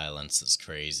 bayonet violence is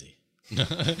crazy.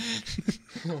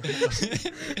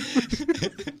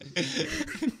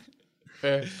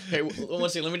 Fair. Hey, one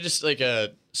second. Let me just like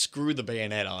screw the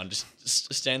bayonet on. Just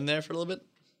stand there for a little bit.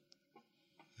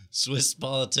 Swiss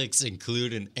politics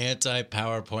include an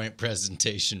anti-PowerPoint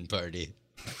presentation party.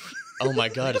 Oh my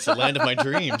God! It's the land of my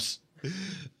dreams.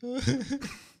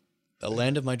 The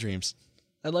land of my dreams.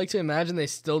 I'd like to imagine they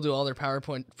still do all their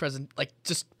PowerPoint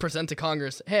just present to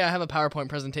Congress. Hey, I have a PowerPoint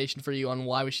presentation for you on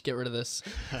why we should get rid of this.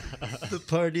 The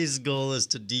party's goal is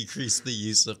to decrease the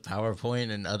use of PowerPoint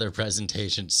and other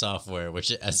presentation software, which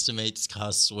it estimates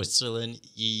costs Switzerland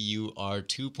EUR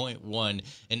 2.1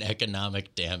 in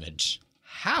economic damage.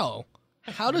 How?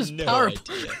 How does No PowerPoint?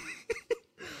 idea.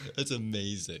 That's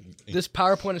amazing. This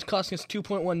PowerPoint is costing us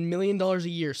 $2.1 million a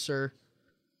year, sir.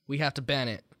 We have to ban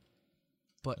it.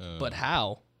 But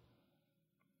how?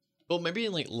 Well, maybe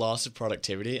in like loss of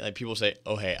productivity, like people say,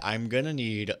 "Oh, hey, I'm gonna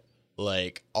need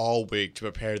like all week to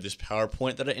prepare this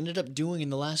PowerPoint that I ended up doing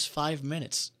in the last 5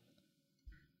 minutes."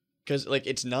 Because like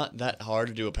it's not that hard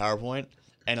to do a PowerPoint,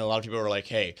 and a lot of people are like,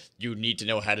 "Hey, you need to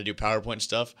know how to do PowerPoint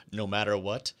stuff no matter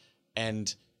what,"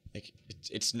 and like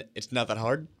it's not that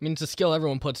hard. I mean, it's a skill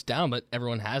everyone puts down, but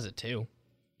everyone has it too.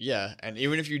 Yeah, and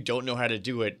even if you don't know how to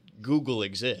do it, Google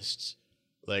exists.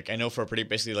 Like, I know for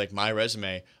basically, like, my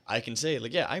resume, I can say,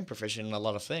 like, yeah, I'm proficient in a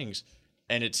lot of things.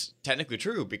 And it's technically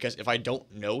true, because if I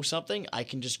don't know something, I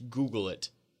can just Google it.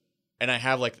 And I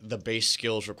have, like, the base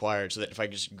skills required, so that if I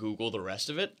just Google the rest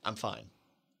of it, I'm fine.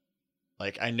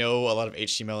 Like, I know a lot of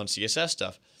HTML and CSS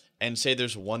stuff. And say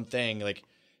there's one thing, like,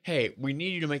 hey, we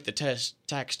need you to make the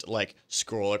text, like,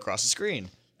 scroll across the screen.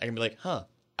 I can be like,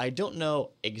 I don't know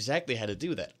exactly how to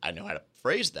do that. I know how to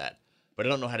phrase that, but I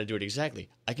don't know how to do it exactly.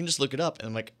 I can just look it up, and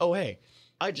I'm like, oh, hey,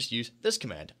 I just use this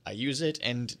command. I use it,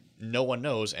 and no one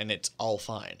knows, and it's all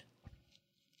fine.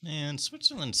 Man,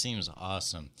 Switzerland seems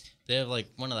awesome. They have like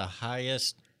one of the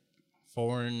highest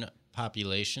foreign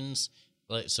populations.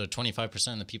 Like, so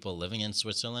 25% of the people living in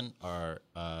Switzerland are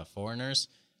foreigners.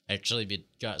 Actually, it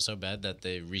got so bad that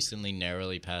they recently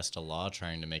narrowly passed a law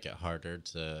trying to make it harder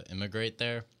to immigrate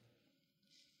there.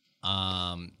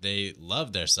 They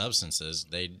love their substances.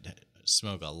 They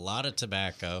smoke a lot of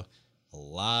tobacco, a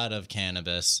lot of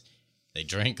cannabis. They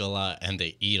drink a lot, and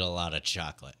they eat a lot of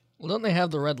chocolate. Well, don't they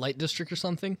have the red light district or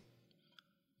something?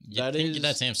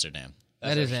 That's Amsterdam.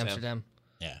 That is Amsterdam.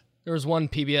 Yeah. There was one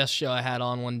PBS show I had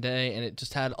on one day, and it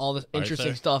just had all this interesting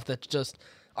Arthur? stuff that just...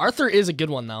 Arthur is a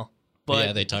good one, though. But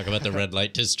yeah, they talk about the red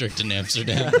light district in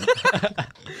Amsterdam.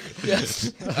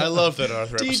 yes. I love that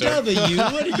Arthur episode. DW,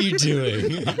 what are you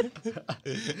doing?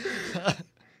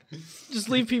 Just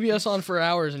leave PBS on for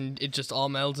hours and it just all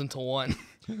melds into one.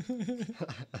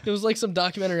 It was like some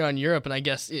documentary on Europe, and I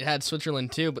guess it had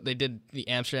Switzerland too, but they did the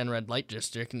Amsterdam red light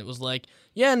district, and it was like,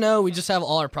 yeah, no, we just have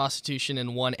all our prostitution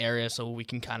in one area so we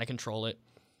can kind of control it.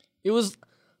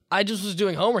 I just was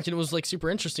doing homework, and it was like super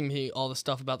interesting to me, all the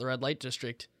stuff about the red light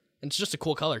district. And it's just a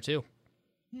cool color too.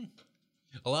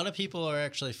 A lot of people are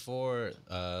actually for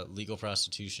legal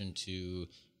prostitution to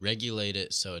regulate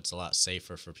it so it's a lot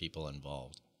safer for people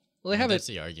involved. Well, they have That's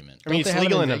it. the argument. I mean, Don't it's they have it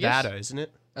legal in in Vegas? Nevada, isn't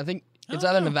it? I think it's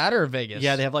either Nevada or Vegas.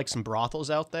 Yeah, they have like some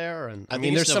brothels out there, and I think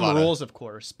mean, it's there's some Nevada. rules, of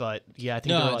course, but yeah, I think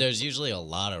they're No, like, there's usually a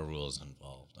lot of rules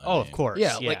involved. I oh, mean, of course,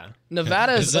 Yeah, yeah. like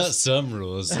Nevada It's is not some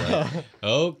rules. Like,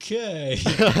 okay.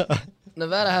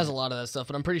 Nevada has a lot of that stuff,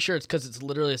 but I'm pretty sure it's because it's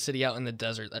literally a city out in the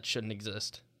desert that shouldn't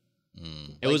exist.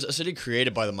 It was a city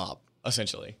created by the mob,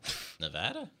 essentially.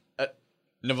 Nevada?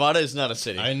 Nevada is not a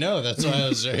city. I know. That's why I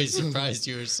was very surprised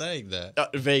you were saying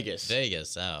that. Vegas.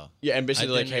 Vegas, oh. Yeah, and basically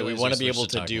I like, didn't hey, we realize want to we be switched able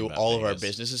to to talking do about all of our Vegas.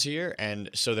 businesses here, and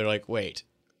so they're like, wait,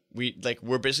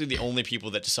 we're basically the only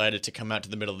people that decided to come out to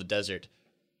the middle of the desert.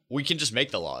 We can just make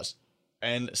the laws,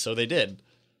 and so they did,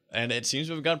 and it seems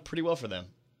to have gone pretty well for them.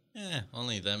 Yeah,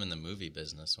 only them in the movie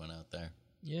business went out there.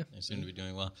 Yeah. They seem to be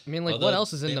doing well. I mean, like, what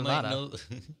else is in they might Nevada? know-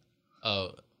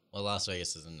 oh, well, Las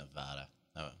Vegas is in Nevada.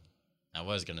 Oh, I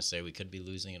was gonna say we could be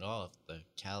losing it all if the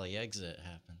Cali exit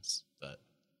happens, but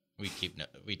we'd keep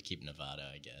Nevada,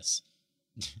 I guess.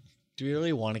 Do we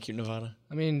really want to keep Nevada?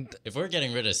 I mean, If we're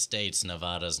getting rid of states,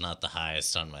 Nevada's not the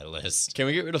highest on my list. Can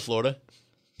we get rid of Florida?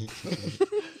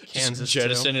 Kansas,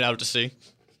 Jettison it out to sea.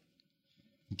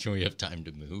 Can we have time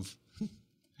to move?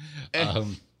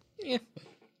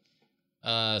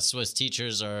 yeah. Swiss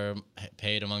teachers are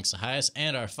paid amongst the highest.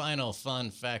 And our final fun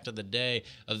fact of the day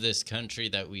of this country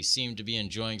that we seem to be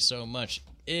enjoying so much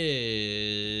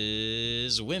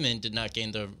is women did not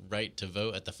gain the right to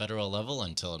vote at the federal level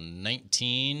until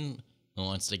 19. Who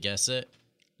wants to guess it?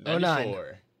 09.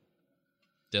 94.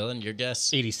 Dylan, your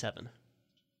guess? 87.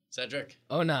 Cedric?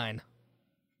 09.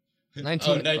 19.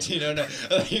 Oh, 1909.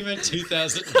 Oh, you meant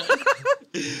 2009.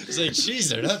 It's like, geez,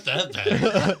 they're not that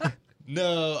bad.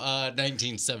 No,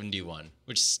 1971,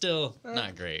 which is still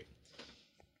not great.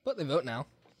 But they vote now.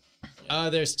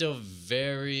 They're still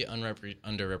very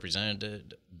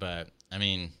underrepresented, but I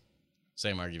mean,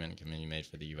 same argument can be made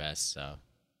for the U.S. So,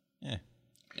 yeah.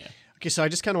 Okay, so I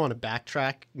just kind of want to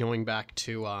backtrack, going back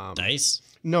to Dice.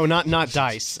 no, not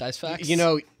dice. Dice facts? You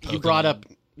know, you brought Pokemon. up.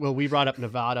 Well, we brought up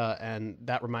Nevada, and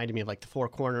that reminded me of like the Four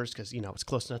Corners because it's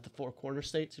close enough to Four Corner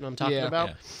states. You know what I'm talking Yeah.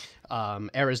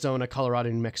 about? Arizona, Colorado,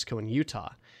 New Mexico, and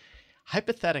Utah.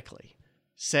 Hypothetically,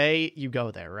 say you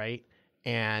go there, right,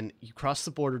 and you cross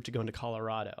the border to go into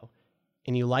Colorado,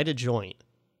 and you light a joint.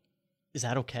 Is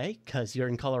that okay? Because you're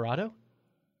in Colorado.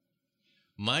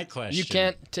 My question. You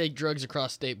can't take drugs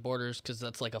across state borders because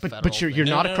that's like a federal. But you're thing.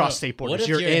 not No, across no. state What borders. if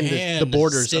You're your in the hand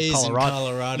borders of stays in Colorado.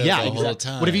 Colorado yeah, the whole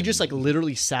exactly. What if you time? just like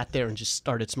literally sat there and just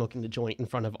started smoking the joint in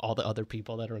front of all the other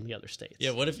people that are in the other states?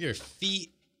 Yeah, what if your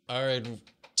feet are in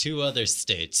 2 other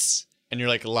states? And you're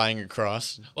like lying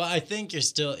across. Well, I think you're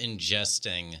still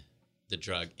ingesting the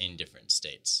drug in different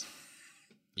states.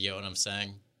 You get what I'm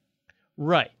saying?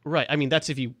 Right. I mean, that's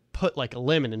if you put like a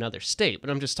limb in another state. But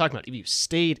I'm just talking about if you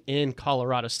stayed in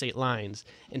Colorado state lines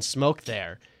and smoked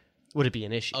there, would it be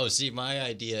an issue? Oh, see, my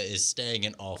idea is staying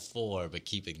in all 4, but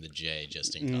keeping the J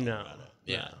just in No, Colorado.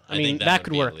 Yeah, I mean, think that would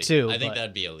could be work too, I think but-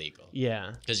 that'd be illegal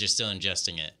Yeah. because you're still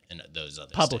ingesting it in those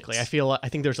other Publicly, states. I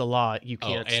think there's a law you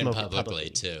can't and smoke publicly, it publicly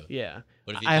too. Yeah.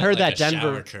 What if you I put, heard like, that a shower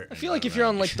Denver. curtain I feel like if you're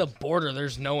on around like the border,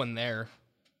 there's no one there.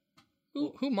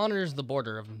 Who monitors the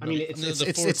border of? I mean, you? it's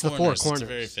The Four the Four Corners. It's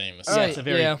very famous. Yeah, it's a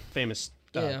very Yeah. famous.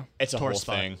 Yeah. It's a whole tourist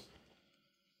spot. thing.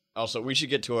 Also, we should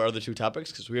get to our other 2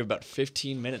 topics because we have about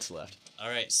 15 minutes left. All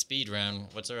right, speed round.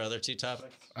 What's our other 2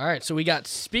 topics? All right, so we got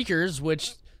speakers,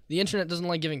 which the internet doesn't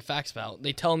like giving facts about.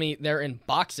 They tell me they're in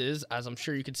boxes, as I'm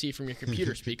sure you can see from your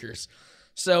computer speakers.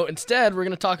 So instead, we're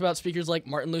going to talk about speakers like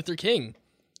Martin Luther King,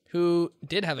 who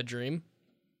did have a dream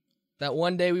that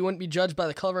one day we wouldn't be judged by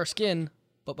the color of our skin,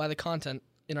 but by the content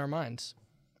in our minds.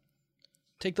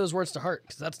 Take those words to heart,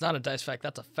 because that's not a dice fact,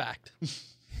 that's a fact.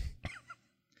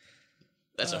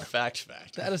 That's a fact.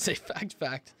 That is a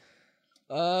fact.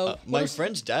 My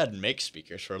friend's dad makes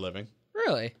speakers for a living.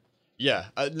 Really? Yeah,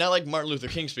 not like Martin Luther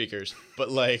King speakers, but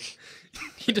like,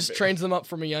 He just trains them up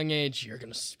from a young age. You're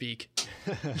going to speak.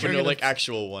 like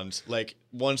actual ones, like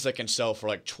ones that can sell for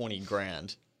like 20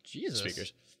 grand. Jesus.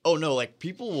 Speakers. Oh no, like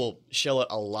people will shell out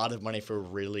a lot of money for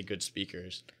really good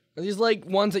speakers. Are these like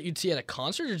ones that you'd see at a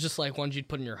concert, or just like ones you'd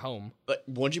put in your home? Like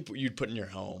ones you'd put in your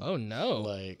home. Oh no!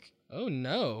 Like, Oh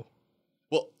no!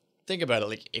 well, think about it.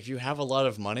 Like, if you have a lot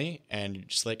of money and you're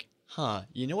just like,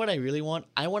 you know what I really want?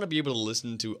 I want to be able to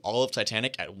listen to all of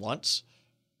Titanic at once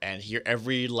and hear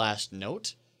every last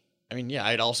note. I mean, yeah,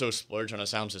 I'd also splurge on a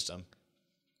sound system.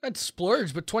 I'd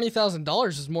splurge, but $20,000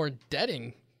 is more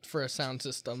deading for a sound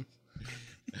system.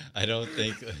 I don't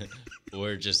think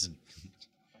we're just,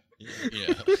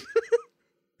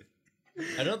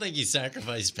 I don't think you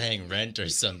sacrifice paying rent or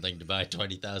something to buy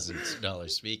 $20,000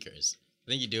 speakers.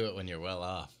 I think you do it when you're well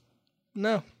off.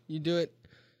 No, you do it.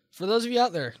 For those of you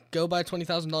out there, go buy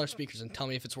 $20,000 speakers and tell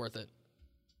me if it's worth it.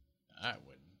 I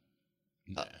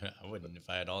wouldn't. I wouldn't if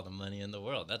I had all the money in the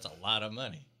world. That's a lot of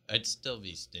money. I'd still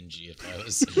be stingy if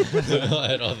I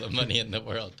had all the money in the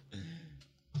world.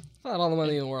 If I had all the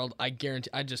money in the world, I guarantee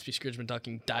I'd just be Scrooge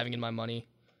McDuck diving in my money.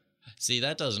 See,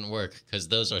 that doesn't work because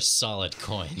those are solid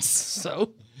coins.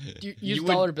 So, use You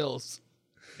would- dollar bills.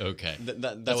 Okay.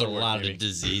 That That's a would work, lot maybe. of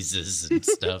diseases and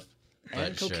stuff.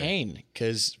 And But sure. cocaine,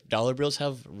 because dollar bills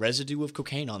have residue of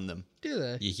cocaine on them. Do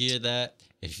they? You hear that?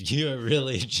 If you are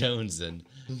really jonesing,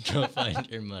 go find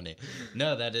your money.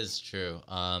 No, that is true.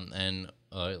 And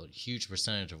a huge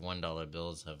percentage of $1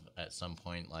 bills have at some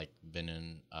point like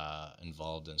been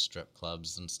involved in strip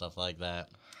clubs and stuff like that.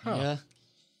 Yeah.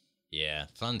 Yeah,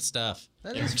 fun stuff.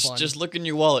 That is fun. Just look in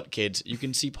your wallet, kids. You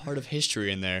can see part of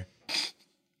history in there.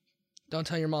 Don't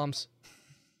tell your moms.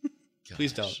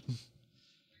 Please don't.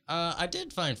 I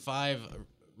did find 5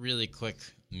 really quick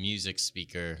music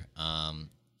speaker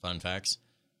fun facts.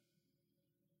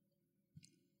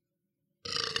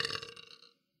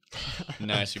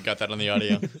 Nice, you got that on the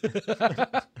audio.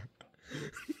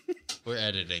 We're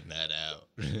editing that out.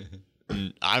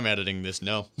 I'm editing this.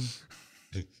 No.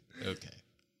 Okay.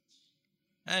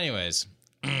 Anyways,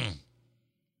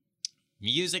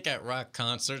 music at rock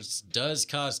concerts does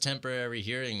cause temporary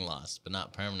hearing loss, but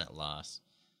not permanent loss.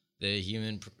 The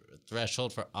human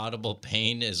threshold for audible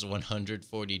pain is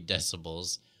 140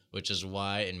 decibels, which is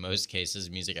why in most cases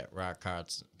music at rock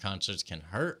concerts can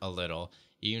hurt a little,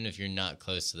 even if you're not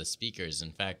close to the speakers.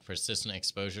 In fact, persistent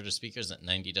exposure to speakers at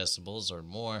 90 decibels or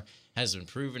more has been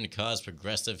proven to cause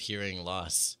progressive hearing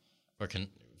loss.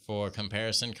 For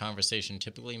comparison, conversation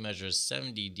typically measures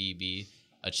 70 dB,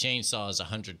 a chainsaw is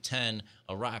 110,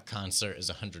 a rock concert is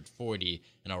 140,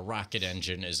 and a rocket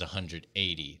engine is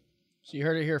 180. So you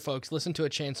heard it here, folks. Listen to a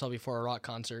chainsaw before a rock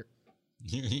concert.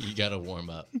 You gotta warm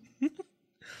up.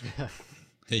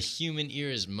 The human ear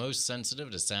is most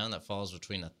sensitive to sound that falls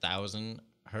between 1,000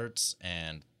 hertz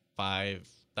and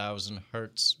 5,000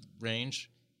 hertz range.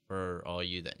 For all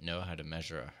you that know how to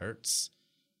measure a hertz,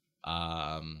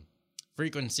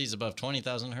 frequencies above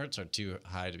 20,000 hertz are too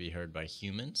high to be heard by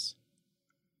humans,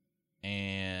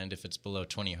 and if it's below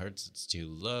 20 hertz, it's too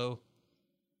low.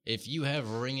 If you have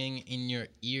ringing in your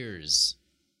ears,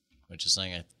 which is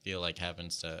something I feel like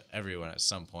happens to everyone at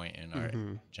some point in our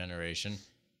generation,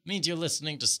 means you're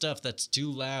listening to stuff that's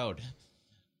too loud.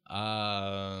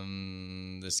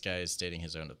 This guy is stating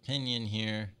his own opinion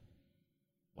here.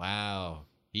 Wow.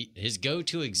 His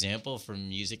go-to example for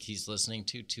music he's listening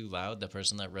to too loud, the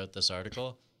person that wrote this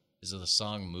article, is the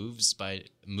song Moves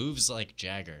Like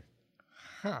Jagger.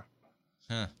 Huh.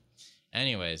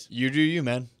 Anyways. You do you,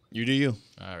 man. You do you.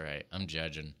 All right, I'm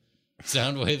judging.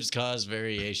 Sound waves cause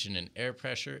variation in air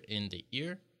pressure in the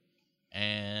ear.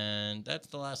 And that's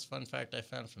the last fun fact I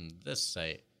found from this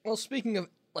site. Well, speaking of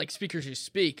like speakers who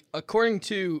speak, according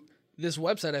to this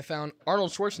website I found,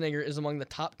 Arnold Schwarzenegger is among the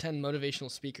top 10 motivational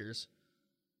speakers.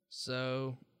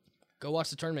 So go watch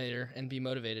The Terminator and be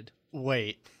motivated.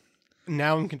 Wait.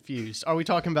 Now I'm confused. Are we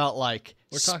talking about like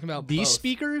We're talking about these both.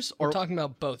 speakers or We're talking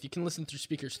about both. You can listen through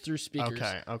speakers.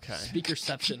 Okay.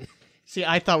 Speakerception. See,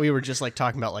 I thought we were just like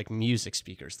talking about like music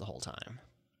speakers the whole time.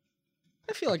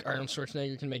 I feel like Arnold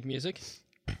Schwarzenegger can make music.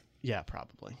 Yeah,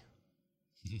 probably.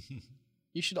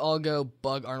 You should all go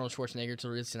bug Arnold Schwarzenegger to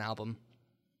release an album.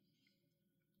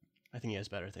 I think he has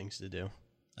better things to do.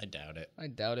 I doubt it. I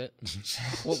doubt it.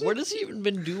 What has he even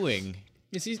been doing?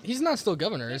 He's not still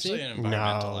governor, is Actually, he? an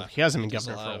environmental No, he hasn't been there's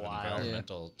governor a for lot a of while.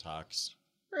 environmental talks.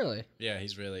 Really? Yeah,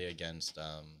 he's really against.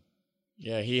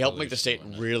 Yeah, he helped make the Pollution state and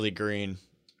whatnot. really green.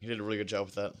 He did a really good job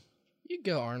with that. You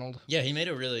go, Arnold. Yeah, he made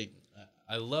a really.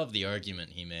 I love the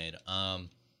argument he made.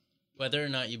 Whether or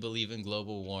not you believe in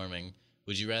global warming,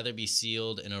 would you rather be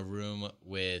sealed in a room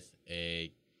with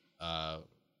a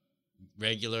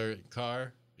regular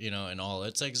car, and all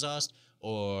its exhaust,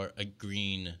 or a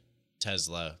green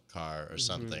Tesla car or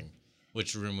something?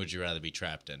 Which room would you rather be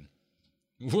trapped in?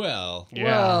 Well, Yeah.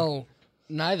 Well,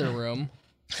 neither room.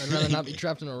 I'd rather not be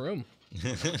trapped in a room.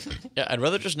 Yeah, I'd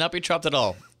rather just not be trapped at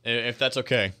all, if that's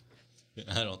okay.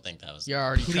 I don't think that was. You're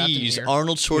already trapped in Please, here.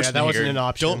 Arnold Schwarzenegger, Yeah, that wasn't an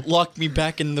option. don't lock me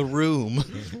back in the room.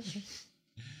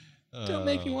 Don't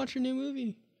make me watch your new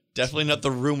movie. Definitely not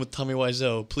the room with Tommy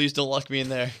Wiseau. Please don't lock me in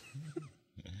there.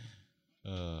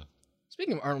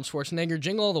 Speaking of Arnold Schwarzenegger,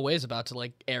 Jingle All the Way is about to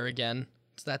like air again.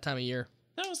 It's that time of year.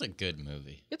 That was a good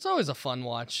movie. It's always a fun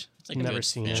watch It's a Never good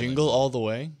seen it. family Jingle all the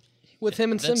way. with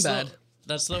him and That's Sinbad.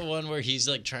 That's the one where he's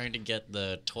like trying to get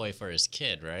the toy for his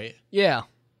kid, right? Yeah,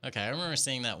 Okay, I remember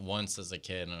seeing that once as a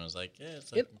kid, and I was like, yeah,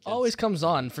 it's like it always comes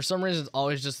on. For some reason, it's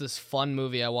always just this fun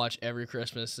movie I watch every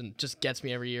Christmas and just gets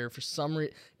me every year. For some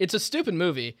reason, it's a stupid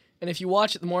movie, and if you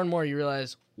watch it more and more, you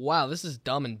realize, wow, this is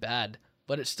dumb and bad,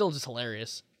 but it's still just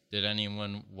hilarious. Did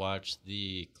anyone watch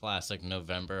the classic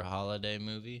November holiday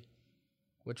movie,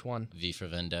 Which one? V for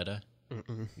Vendetta?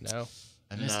 No.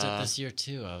 I missed Nah. it this year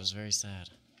too. I was very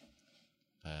sad.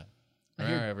 But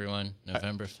remember, everyone,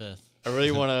 November 5th. I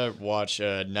really want to watch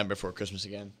Night Before Christmas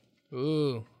again.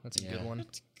 Ooh, that's a good one.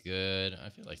 It's good. I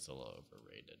feel like it's a little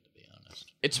overrated, to be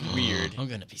honest. It's weird. I'm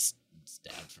gonna be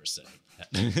stabbed for saying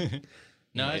that.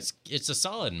 No, Yeah, it's a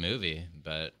solid movie,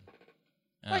 but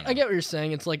I get what you're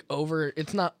saying. It's like over.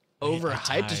 It's not overhyped. It's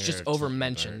tire just of Tim over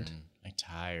mentioned. Burton. I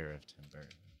tire of Tim Burton.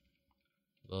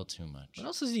 A little too much. What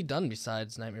else has he done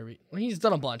besides Nightmare? Well, he's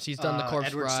done a bunch. He's done the Corpse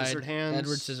Edward Bride. Scissorhands.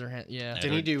 Edward Scissorhands. Yeah.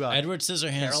 Didn't he do Edward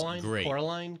Scissorhands? Caroline? Great.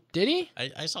 Coraline? Did he?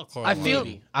 I saw I Coraline. feel-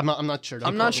 Maybe. I'm not sure. Don't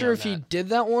I'm quote not me sure on if he that. did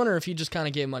that one or if he just kind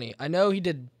of gave money. I know he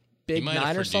did Big might have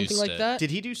Nine or something produced like it. that.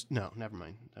 Did he do? No, never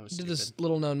mind. That was He did stupid. this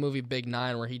little known movie Big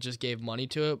Nine where he just gave money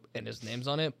to it and his name's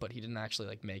on it, but he didn't actually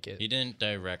like make it. He didn't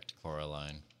direct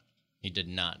Coraline. He did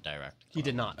not direct. He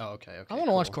did Coraline. not. Oh, okay. I want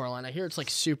to watch Coraline. I hear it's like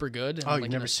super good. And, Oh, like, you've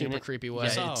in never a seen super it? creepy way. I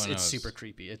saw it It's when I was- super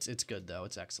creepy. It's good though.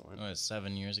 It's excellent. What,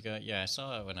 7 years ago? Yeah, I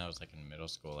saw it when I was like in middle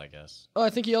school, I guess. Oh, I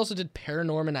think he also did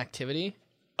Paranorman Activity.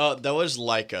 That was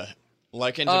Leica.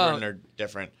 Leica and Tim Burton are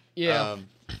different. yeah.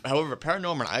 However,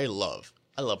 Paranorman, I love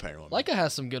Paranorman. Leica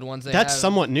has some good ones. They That's have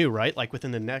somewhat new, right? Like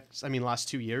within the last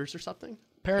 2 years or something.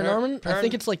 Paranorman. I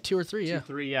think it's like 2 or 3. Yeah.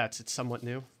 3. Yeah, it's somewhat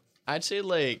new. I'd say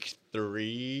like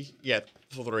 3. Yeah,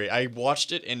 3. I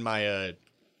watched it in my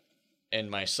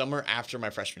summer after my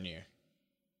freshman year.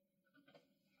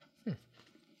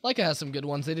 Leica has some good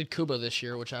ones. They did Kubo this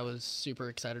year, which I was super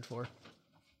excited for.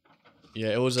 Yeah,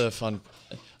 it was a fun.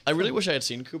 I really wish I had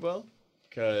seen Kubo,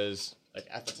 because like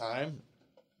at the time,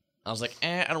 I was like,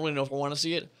 I don't really know if I want to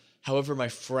see it. However, my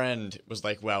friend was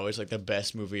like, wow, it's like the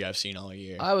best movie I've seen all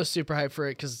year. I was super hyped for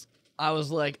it because I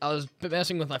was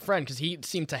messing with my friend because he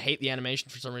seemed to hate the animation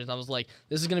for some reason. I was like,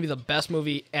 this is going to be the best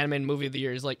animated movie of the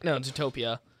year. He's like, no, it's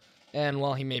Zootopia. And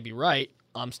while he may be right,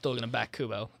 I'm still going to back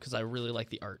Kubo because I really like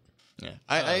the art. Yeah,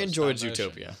 I enjoyed stop motion.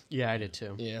 Zootopia. Yeah, I did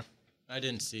too. Yeah. I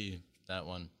didn't see that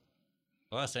one.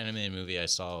 The last animated movie I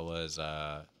saw was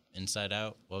Inside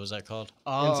Out. What was that called?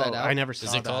 Oh, Inside Out? I never saw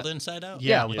Is it that. called Inside Out?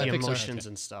 Yeah, Yeah, with by the Pixar. emotions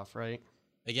and stuff, right?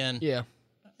 Again, Yeah.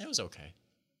 it was okay.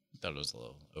 I thought it was a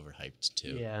little overhyped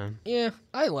too. Yeah. Yeah.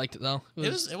 I liked it though.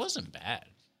 It wasn't bad.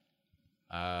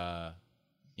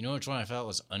 You know which one I felt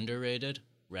was underrated?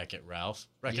 Wreck-It Ralph.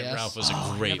 Wreck-It Yes. Ralph was a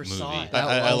I great never movie. saw it.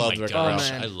 I Oh loved my Wreck-It gosh,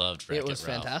 Ralph. I loved Wreck-It It was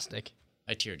Ralph. fantastic.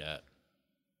 I teared up.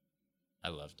 I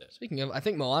loved it. Speaking of, I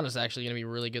think Moana's actually going to be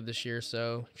really good this year.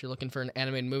 So if you're looking for an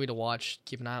animated movie to watch,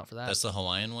 keep an eye out for that. That's the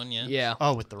Hawaiian one, yeah? yeah.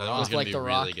 Oh, with the That rock. one's With, gonna like, be The really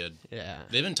Rock. good. Yeah.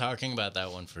 They've been talking about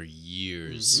that one for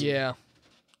years. Yeah.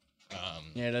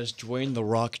 Yeah, it has Dwayne the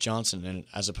Rock Johnson in it,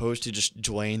 as opposed to just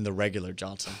Dwayne the regular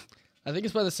Johnson. I think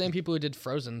it's by the same people who did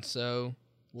Frozen. So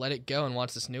let it go and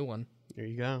watch this new one. There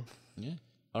you go. Yeah.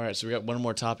 All right, so we got one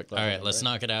more topic left. All right, let's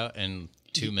knock it out in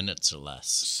 2 minutes or less.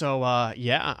 So,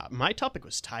 yeah, my topic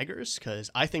was tigers because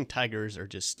I think tigers are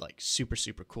just like super,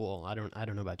 super cool. I don't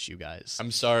know about you guys.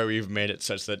 I'm sorry we've made it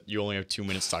such that you only have 2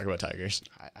 minutes to talk about tigers.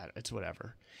 It's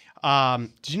whatever.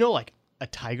 Did you know like a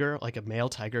tiger, like a male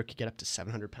tiger, could get up to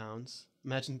 700 pounds?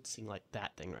 Imagine seeing like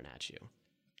that thing run at you.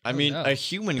 I mean, no. a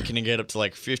human can get up to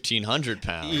like 1,500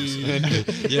 pounds.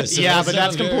 Yeah, but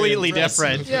that's completely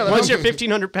different. Yeah, but Once you're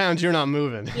 1,500 pounds, you're not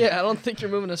moving. Yeah, I don't think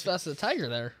you're moving as fast as a tiger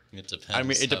there. It depends. I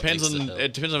mean, it how depends big's the on hill.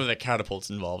 it depends on the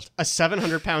catapults involved. A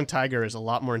 700-pound tiger is a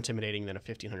lot more intimidating than a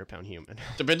 1,500-pound human.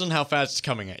 Depends on how fast it's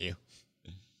coming at you.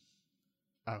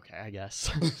 Okay, I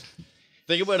guess.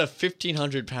 Think about a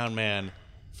 1,500-pound man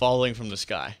falling from the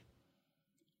sky.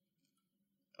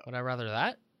 Would I rather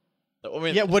that? I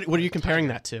mean, Yeah, what are you comparing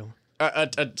that to? a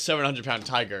 700-pound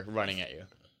tiger running at you.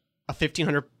 A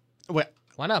 1,500. Wait,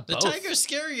 Why not The both? tiger's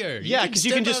scarier. yeah, because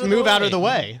you can step just move out of the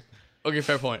way. Okay,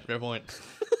 fair point. Fair point.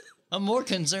 I'm more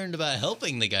concerned about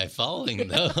helping the guy falling,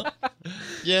 though.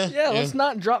 Yeah. Yeah, let's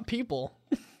not drop people.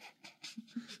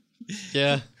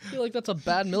 Yeah. I feel like that's a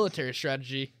bad military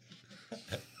strategy.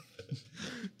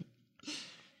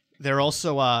 There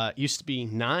also used to be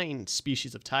 9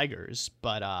 species of tigers,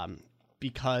 but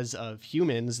because of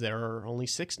humans, there are only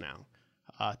 6 now.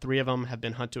 3 of them have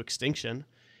been hunt to extinction.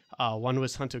 One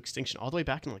was hunt to extinction all the way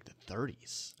back in like the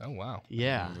 30s. Oh wow.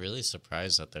 Yeah. I'm really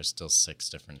surprised that there's still 6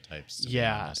 different types. To be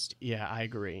Yeah. honest. Yeah, I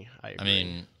agree. I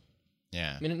mean,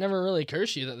 yeah. I mean, it never really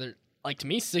occurs to you that there, like, to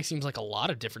me, 6 seems like a lot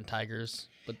of different tigers,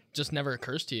 but just never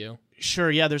occurs to you.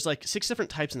 sure, yeah, there's like 6 different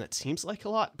types, and that seems like a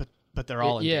lot, but they're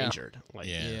all Yeah. endangered. Like,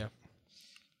 Yeah.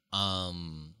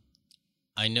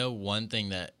 I know one thing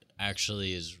that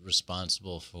actually is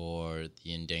responsible for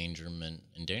the endangerment.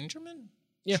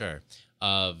 Yeah. Sure.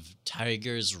 Of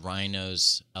tigers,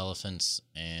 rhinos, elephants,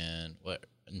 and what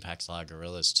impacts a lot of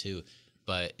gorillas too,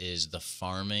 but is the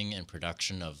farming and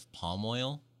production of palm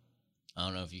oil. I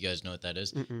don't know if you guys know what that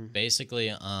is.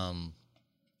 Basically,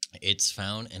 it's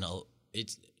found in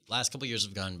it's last couple of years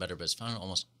have gotten better, but it's found in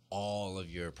almost all of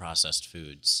your processed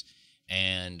foods,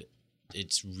 and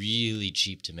it's really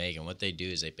cheap to make. And what they do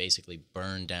is they basically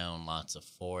burn down lots of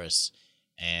forests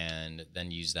and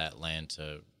then use that land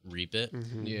to reap it.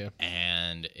 Yeah.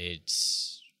 And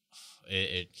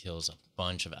it kills a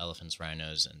bunch of elephants,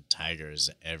 rhinos, and tigers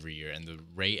every year. And the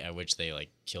rate at which they like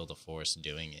kill the forest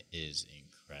doing it is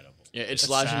incredible. Yeah, it's That's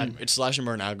slashing sad. it's slash and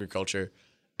burn agriculture.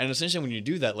 And essentially when you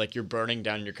do that, like you're burning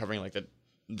down, you're covering like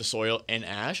the soil and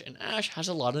ash has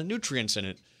a lot of nutrients in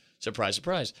it. Surprise,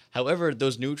 surprise. However,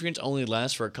 those nutrients only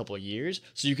last for a couple of years,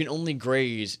 so you can only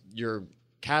graze your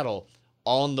cattle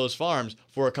on those farms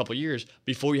for a couple of years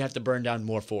before you have to burn down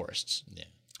more forests. Yeah.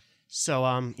 So,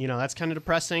 that's kind of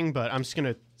depressing, but I'm just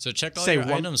going to So check all Say your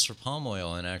one- items for palm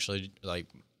oil and actually like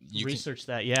you can, research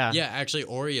that. Yeah. yeah, actually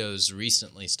Oreos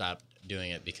recently stopped doing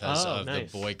it because Oh, of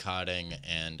nice. the boycotting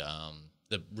and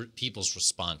people's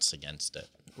response against it.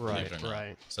 believe Right, it or not.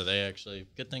 right. So they actually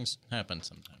good things happen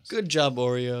sometimes. Good job,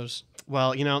 Oreos.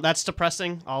 Well, that's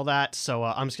depressing, all that. So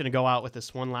I'm just going to go out with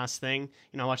this one last thing.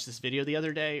 I watched this video the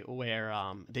other day where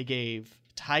they gave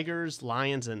tigers,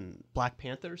 lions, and black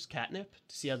panthers catnip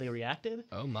to see how they reacted.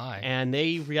 Oh my. And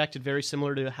they reacted very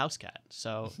similar to a house cat.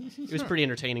 So it was pretty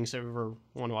entertaining. So if you ever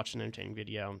want to watch an entertaining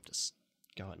video, just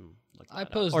go ahead and look that I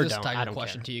up. posed Or this don't. I tiger don't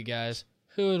question care. to you guys: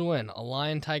 who would win, a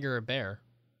lion, tiger, or bear?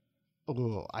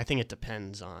 Ooh, I think it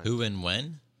depends on Who and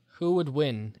when? Who would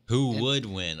win? Who would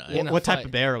win? in a what type of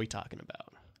fight. bear are we talking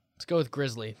about. Let's go with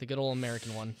grizzly, the good old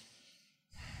American one.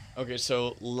 Okay,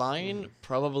 so lion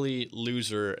probably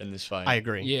loser in this fight. I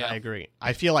agree. Yeah. I agree.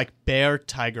 I feel like bear,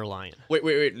 tiger, lion.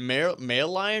 Wait. Male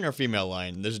lion or female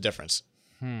lion? There's a difference.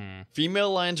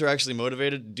 Female lions are actually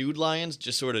motivated. Dude lions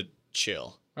just sort of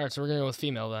chill. All right, so we're gonna go with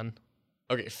female then.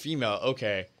 Okay, female.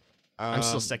 Okay. I'm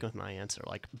still sticking with my answer.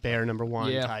 Like bear number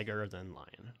 1, Yeah. tiger, then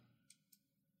lion.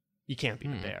 You can't beat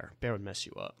a bear. Bear would mess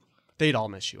you up. They'd all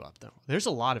mess you up, though. There's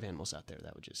a lot of animals out there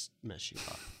that would just mess you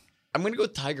up. I'm gonna go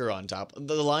with tiger on top.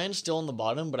 The lion's still on the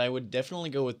bottom, but I would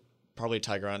definitely go with probably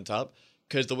tiger on top.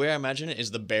 Because the way I imagine it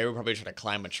is the bear would probably try to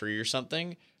climb a tree or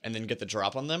something and then get the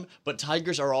drop on them. But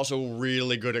tigers are also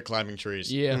really good at climbing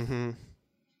trees. Yeah.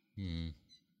 Mm-hmm.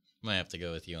 Might have to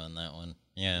go with you on that one.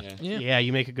 Yeah. Yeah. Yeah,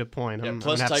 you make a good point. Yeah, I'm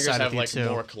plus gonna tigers side have with like you, too.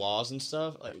 more claws and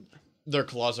stuff. Like, their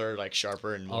claws are like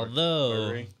sharper and more. Although,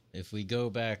 murdery. if we go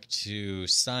back to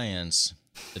science,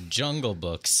 the Jungle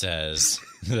Book says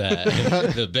that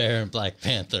the bear and Black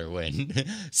Panther win.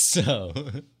 So,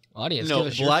 Audience, No, give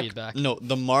us your feedback. No,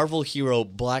 the Marvel hero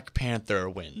Black Panther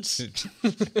wins.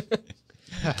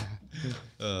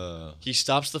 He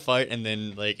stops the fight and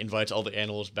then like invites all the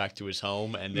animals back to his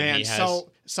home, and then Man, he has. so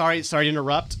sorry to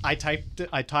interrupt. I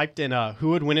typed in who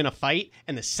would win in a fight,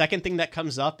 and the second thing that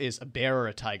comes up is a bear or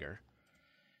a tiger.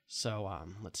 So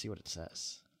let's see what it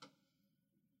says.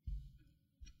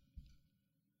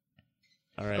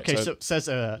 all right. Okay, so it says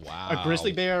a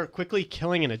grizzly Wow. bear quickly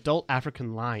killing an adult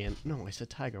African lion. No, I said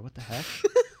tiger. What the heck?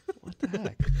 What the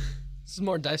heck? This is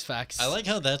more dice facts. I like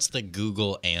how that's the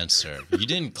Google answer. You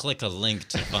didn't click a link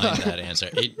to find that answer.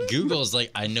 Google's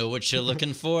like, I know what you're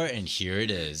looking for, and here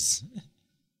it is.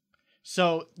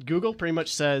 So Google pretty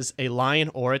much says a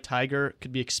lion or a tiger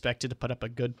could be expected to put up a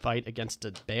good fight against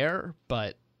a bear,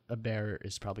 but a bear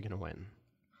is probably going to win.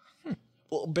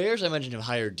 well, bears I imagine have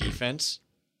higher defense,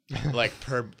 like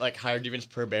higher defense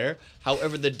per bear.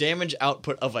 However, the damage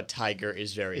output of a tiger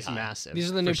is very It's high. massive.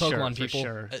 These are the new for Pokemon sure, people.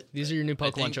 For sure. These are your new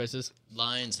Pokemon think- choices.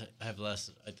 Lions have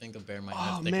less. I think a bear might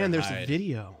have Oh thicker man, there's hide. a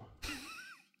video.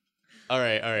 All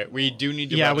right. We do need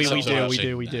to. Yeah, wrap we this up,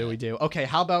 so- do. Okay,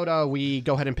 how about we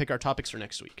go ahead and pick our topics for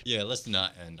next week? Yeah, let's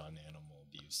not end on animal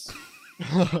abuse.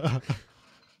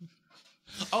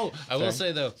 Oh, I will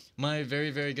say though, my very,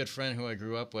 very good friend who I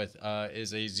grew up with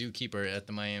is a zookeeper at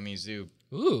the Miami Zoo.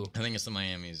 Ooh. I think it's the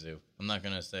Miami Zoo. I'm not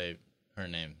gonna say her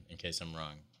name in case I'm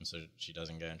wrong, so she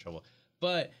doesn't get in trouble.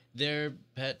 But their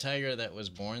pet tiger that was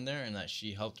born there and that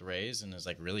she helped raise and is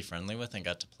like really friendly with and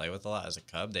got to play with a lot as a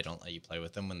cub. They don't let you play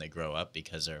with them when they grow up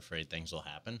because they're afraid things will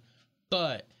happen.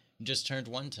 But just turned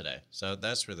 1 today, so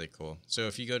that's really cool. So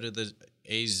if you go to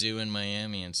a zoo in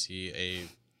Miami and see a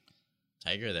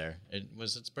tiger there, it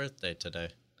was its birthday today.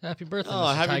 Happy birthday, Oh,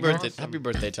 Mr. happy Tiger. birthday. Happy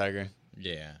birthday, Tiger.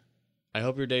 Yeah. I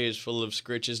hope your day is full of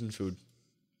scritches and food.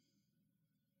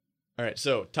 All right,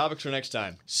 so topics for next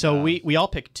time. So we all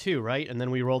pick 2, right? And then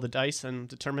we roll the dice and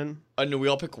determine. No, we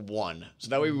all pick 1. So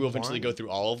that way we will eventually One? go through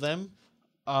all of them.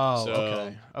 Oh, So-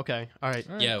 okay. Okay. All right.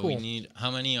 All right, Yeah, we cool. need. How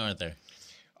many are there?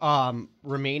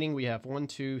 Remaining, we have 1,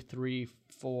 2, 3,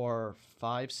 4,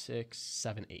 5, 6,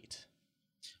 7, 8.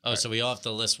 Oh, so we all have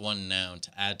to list one noun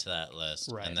to add to that list.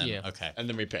 Right, And then, yeah. okay. And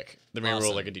then we pick. Then we roll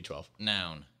Awesome. like a d12.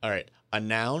 Noun. All right. A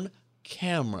noun,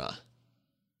 camera.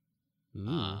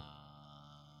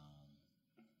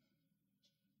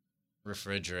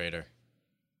 Refrigerator.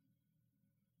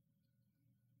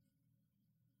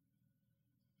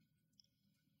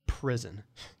 Prison.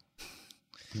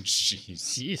 Jeez.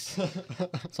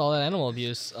 Jeez. It's all that animal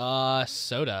abuse.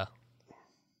 Soda.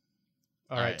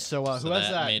 All right. So who has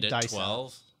that made it dice?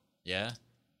 12? Yeah.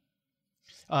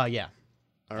 Yeah.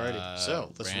 Alrighty.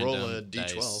 So let's roll a random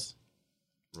d12. dice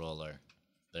roller.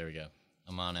 There we go.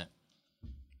 I'm on it.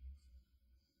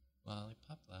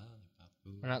 Lollipop, lollipop.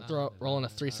 Ooh, We're not lollipop, rolling a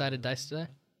 3-sided dice today.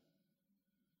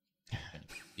 gonna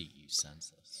beat you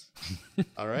senseless.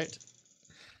 All right.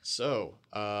 So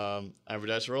I have a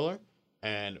dice roller,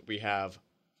 and we have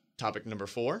topic number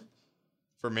 4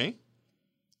 for me.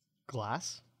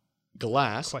 Glass?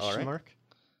 Glass. Question all right. mark.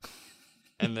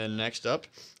 And then next up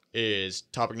is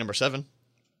topic number 7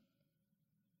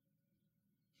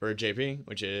 for JP,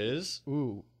 which is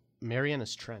Ooh,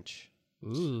 Mariana's Trench.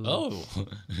 Ooh. Oh,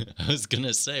 I was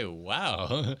gonna say,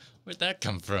 wow, where'd that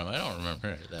come from? I don't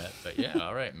remember that, but yeah,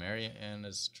 all right,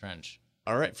 Mariana's Trench.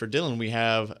 all right. For Dylan, we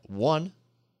have 1.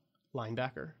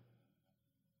 Linebacker.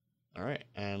 All right,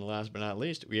 and last but not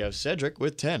least, we have Cedric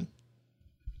with 10.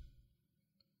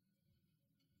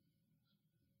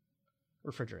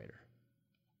 Refrigerator.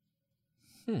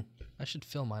 I should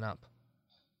fill mine up.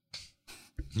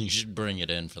 You should bring it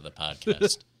in for the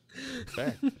podcast.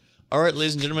 Fair. All right,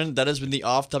 ladies and gentlemen, that has been the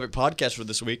Off Topic Podcast for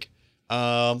this week.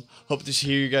 Hope to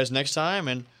see you guys next time,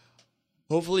 and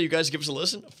hopefully you guys give us a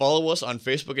listen. Follow us on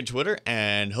Facebook and Twitter,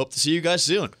 and hope to see you guys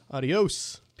soon.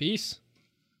 Adios. Peace.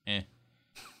 Eh.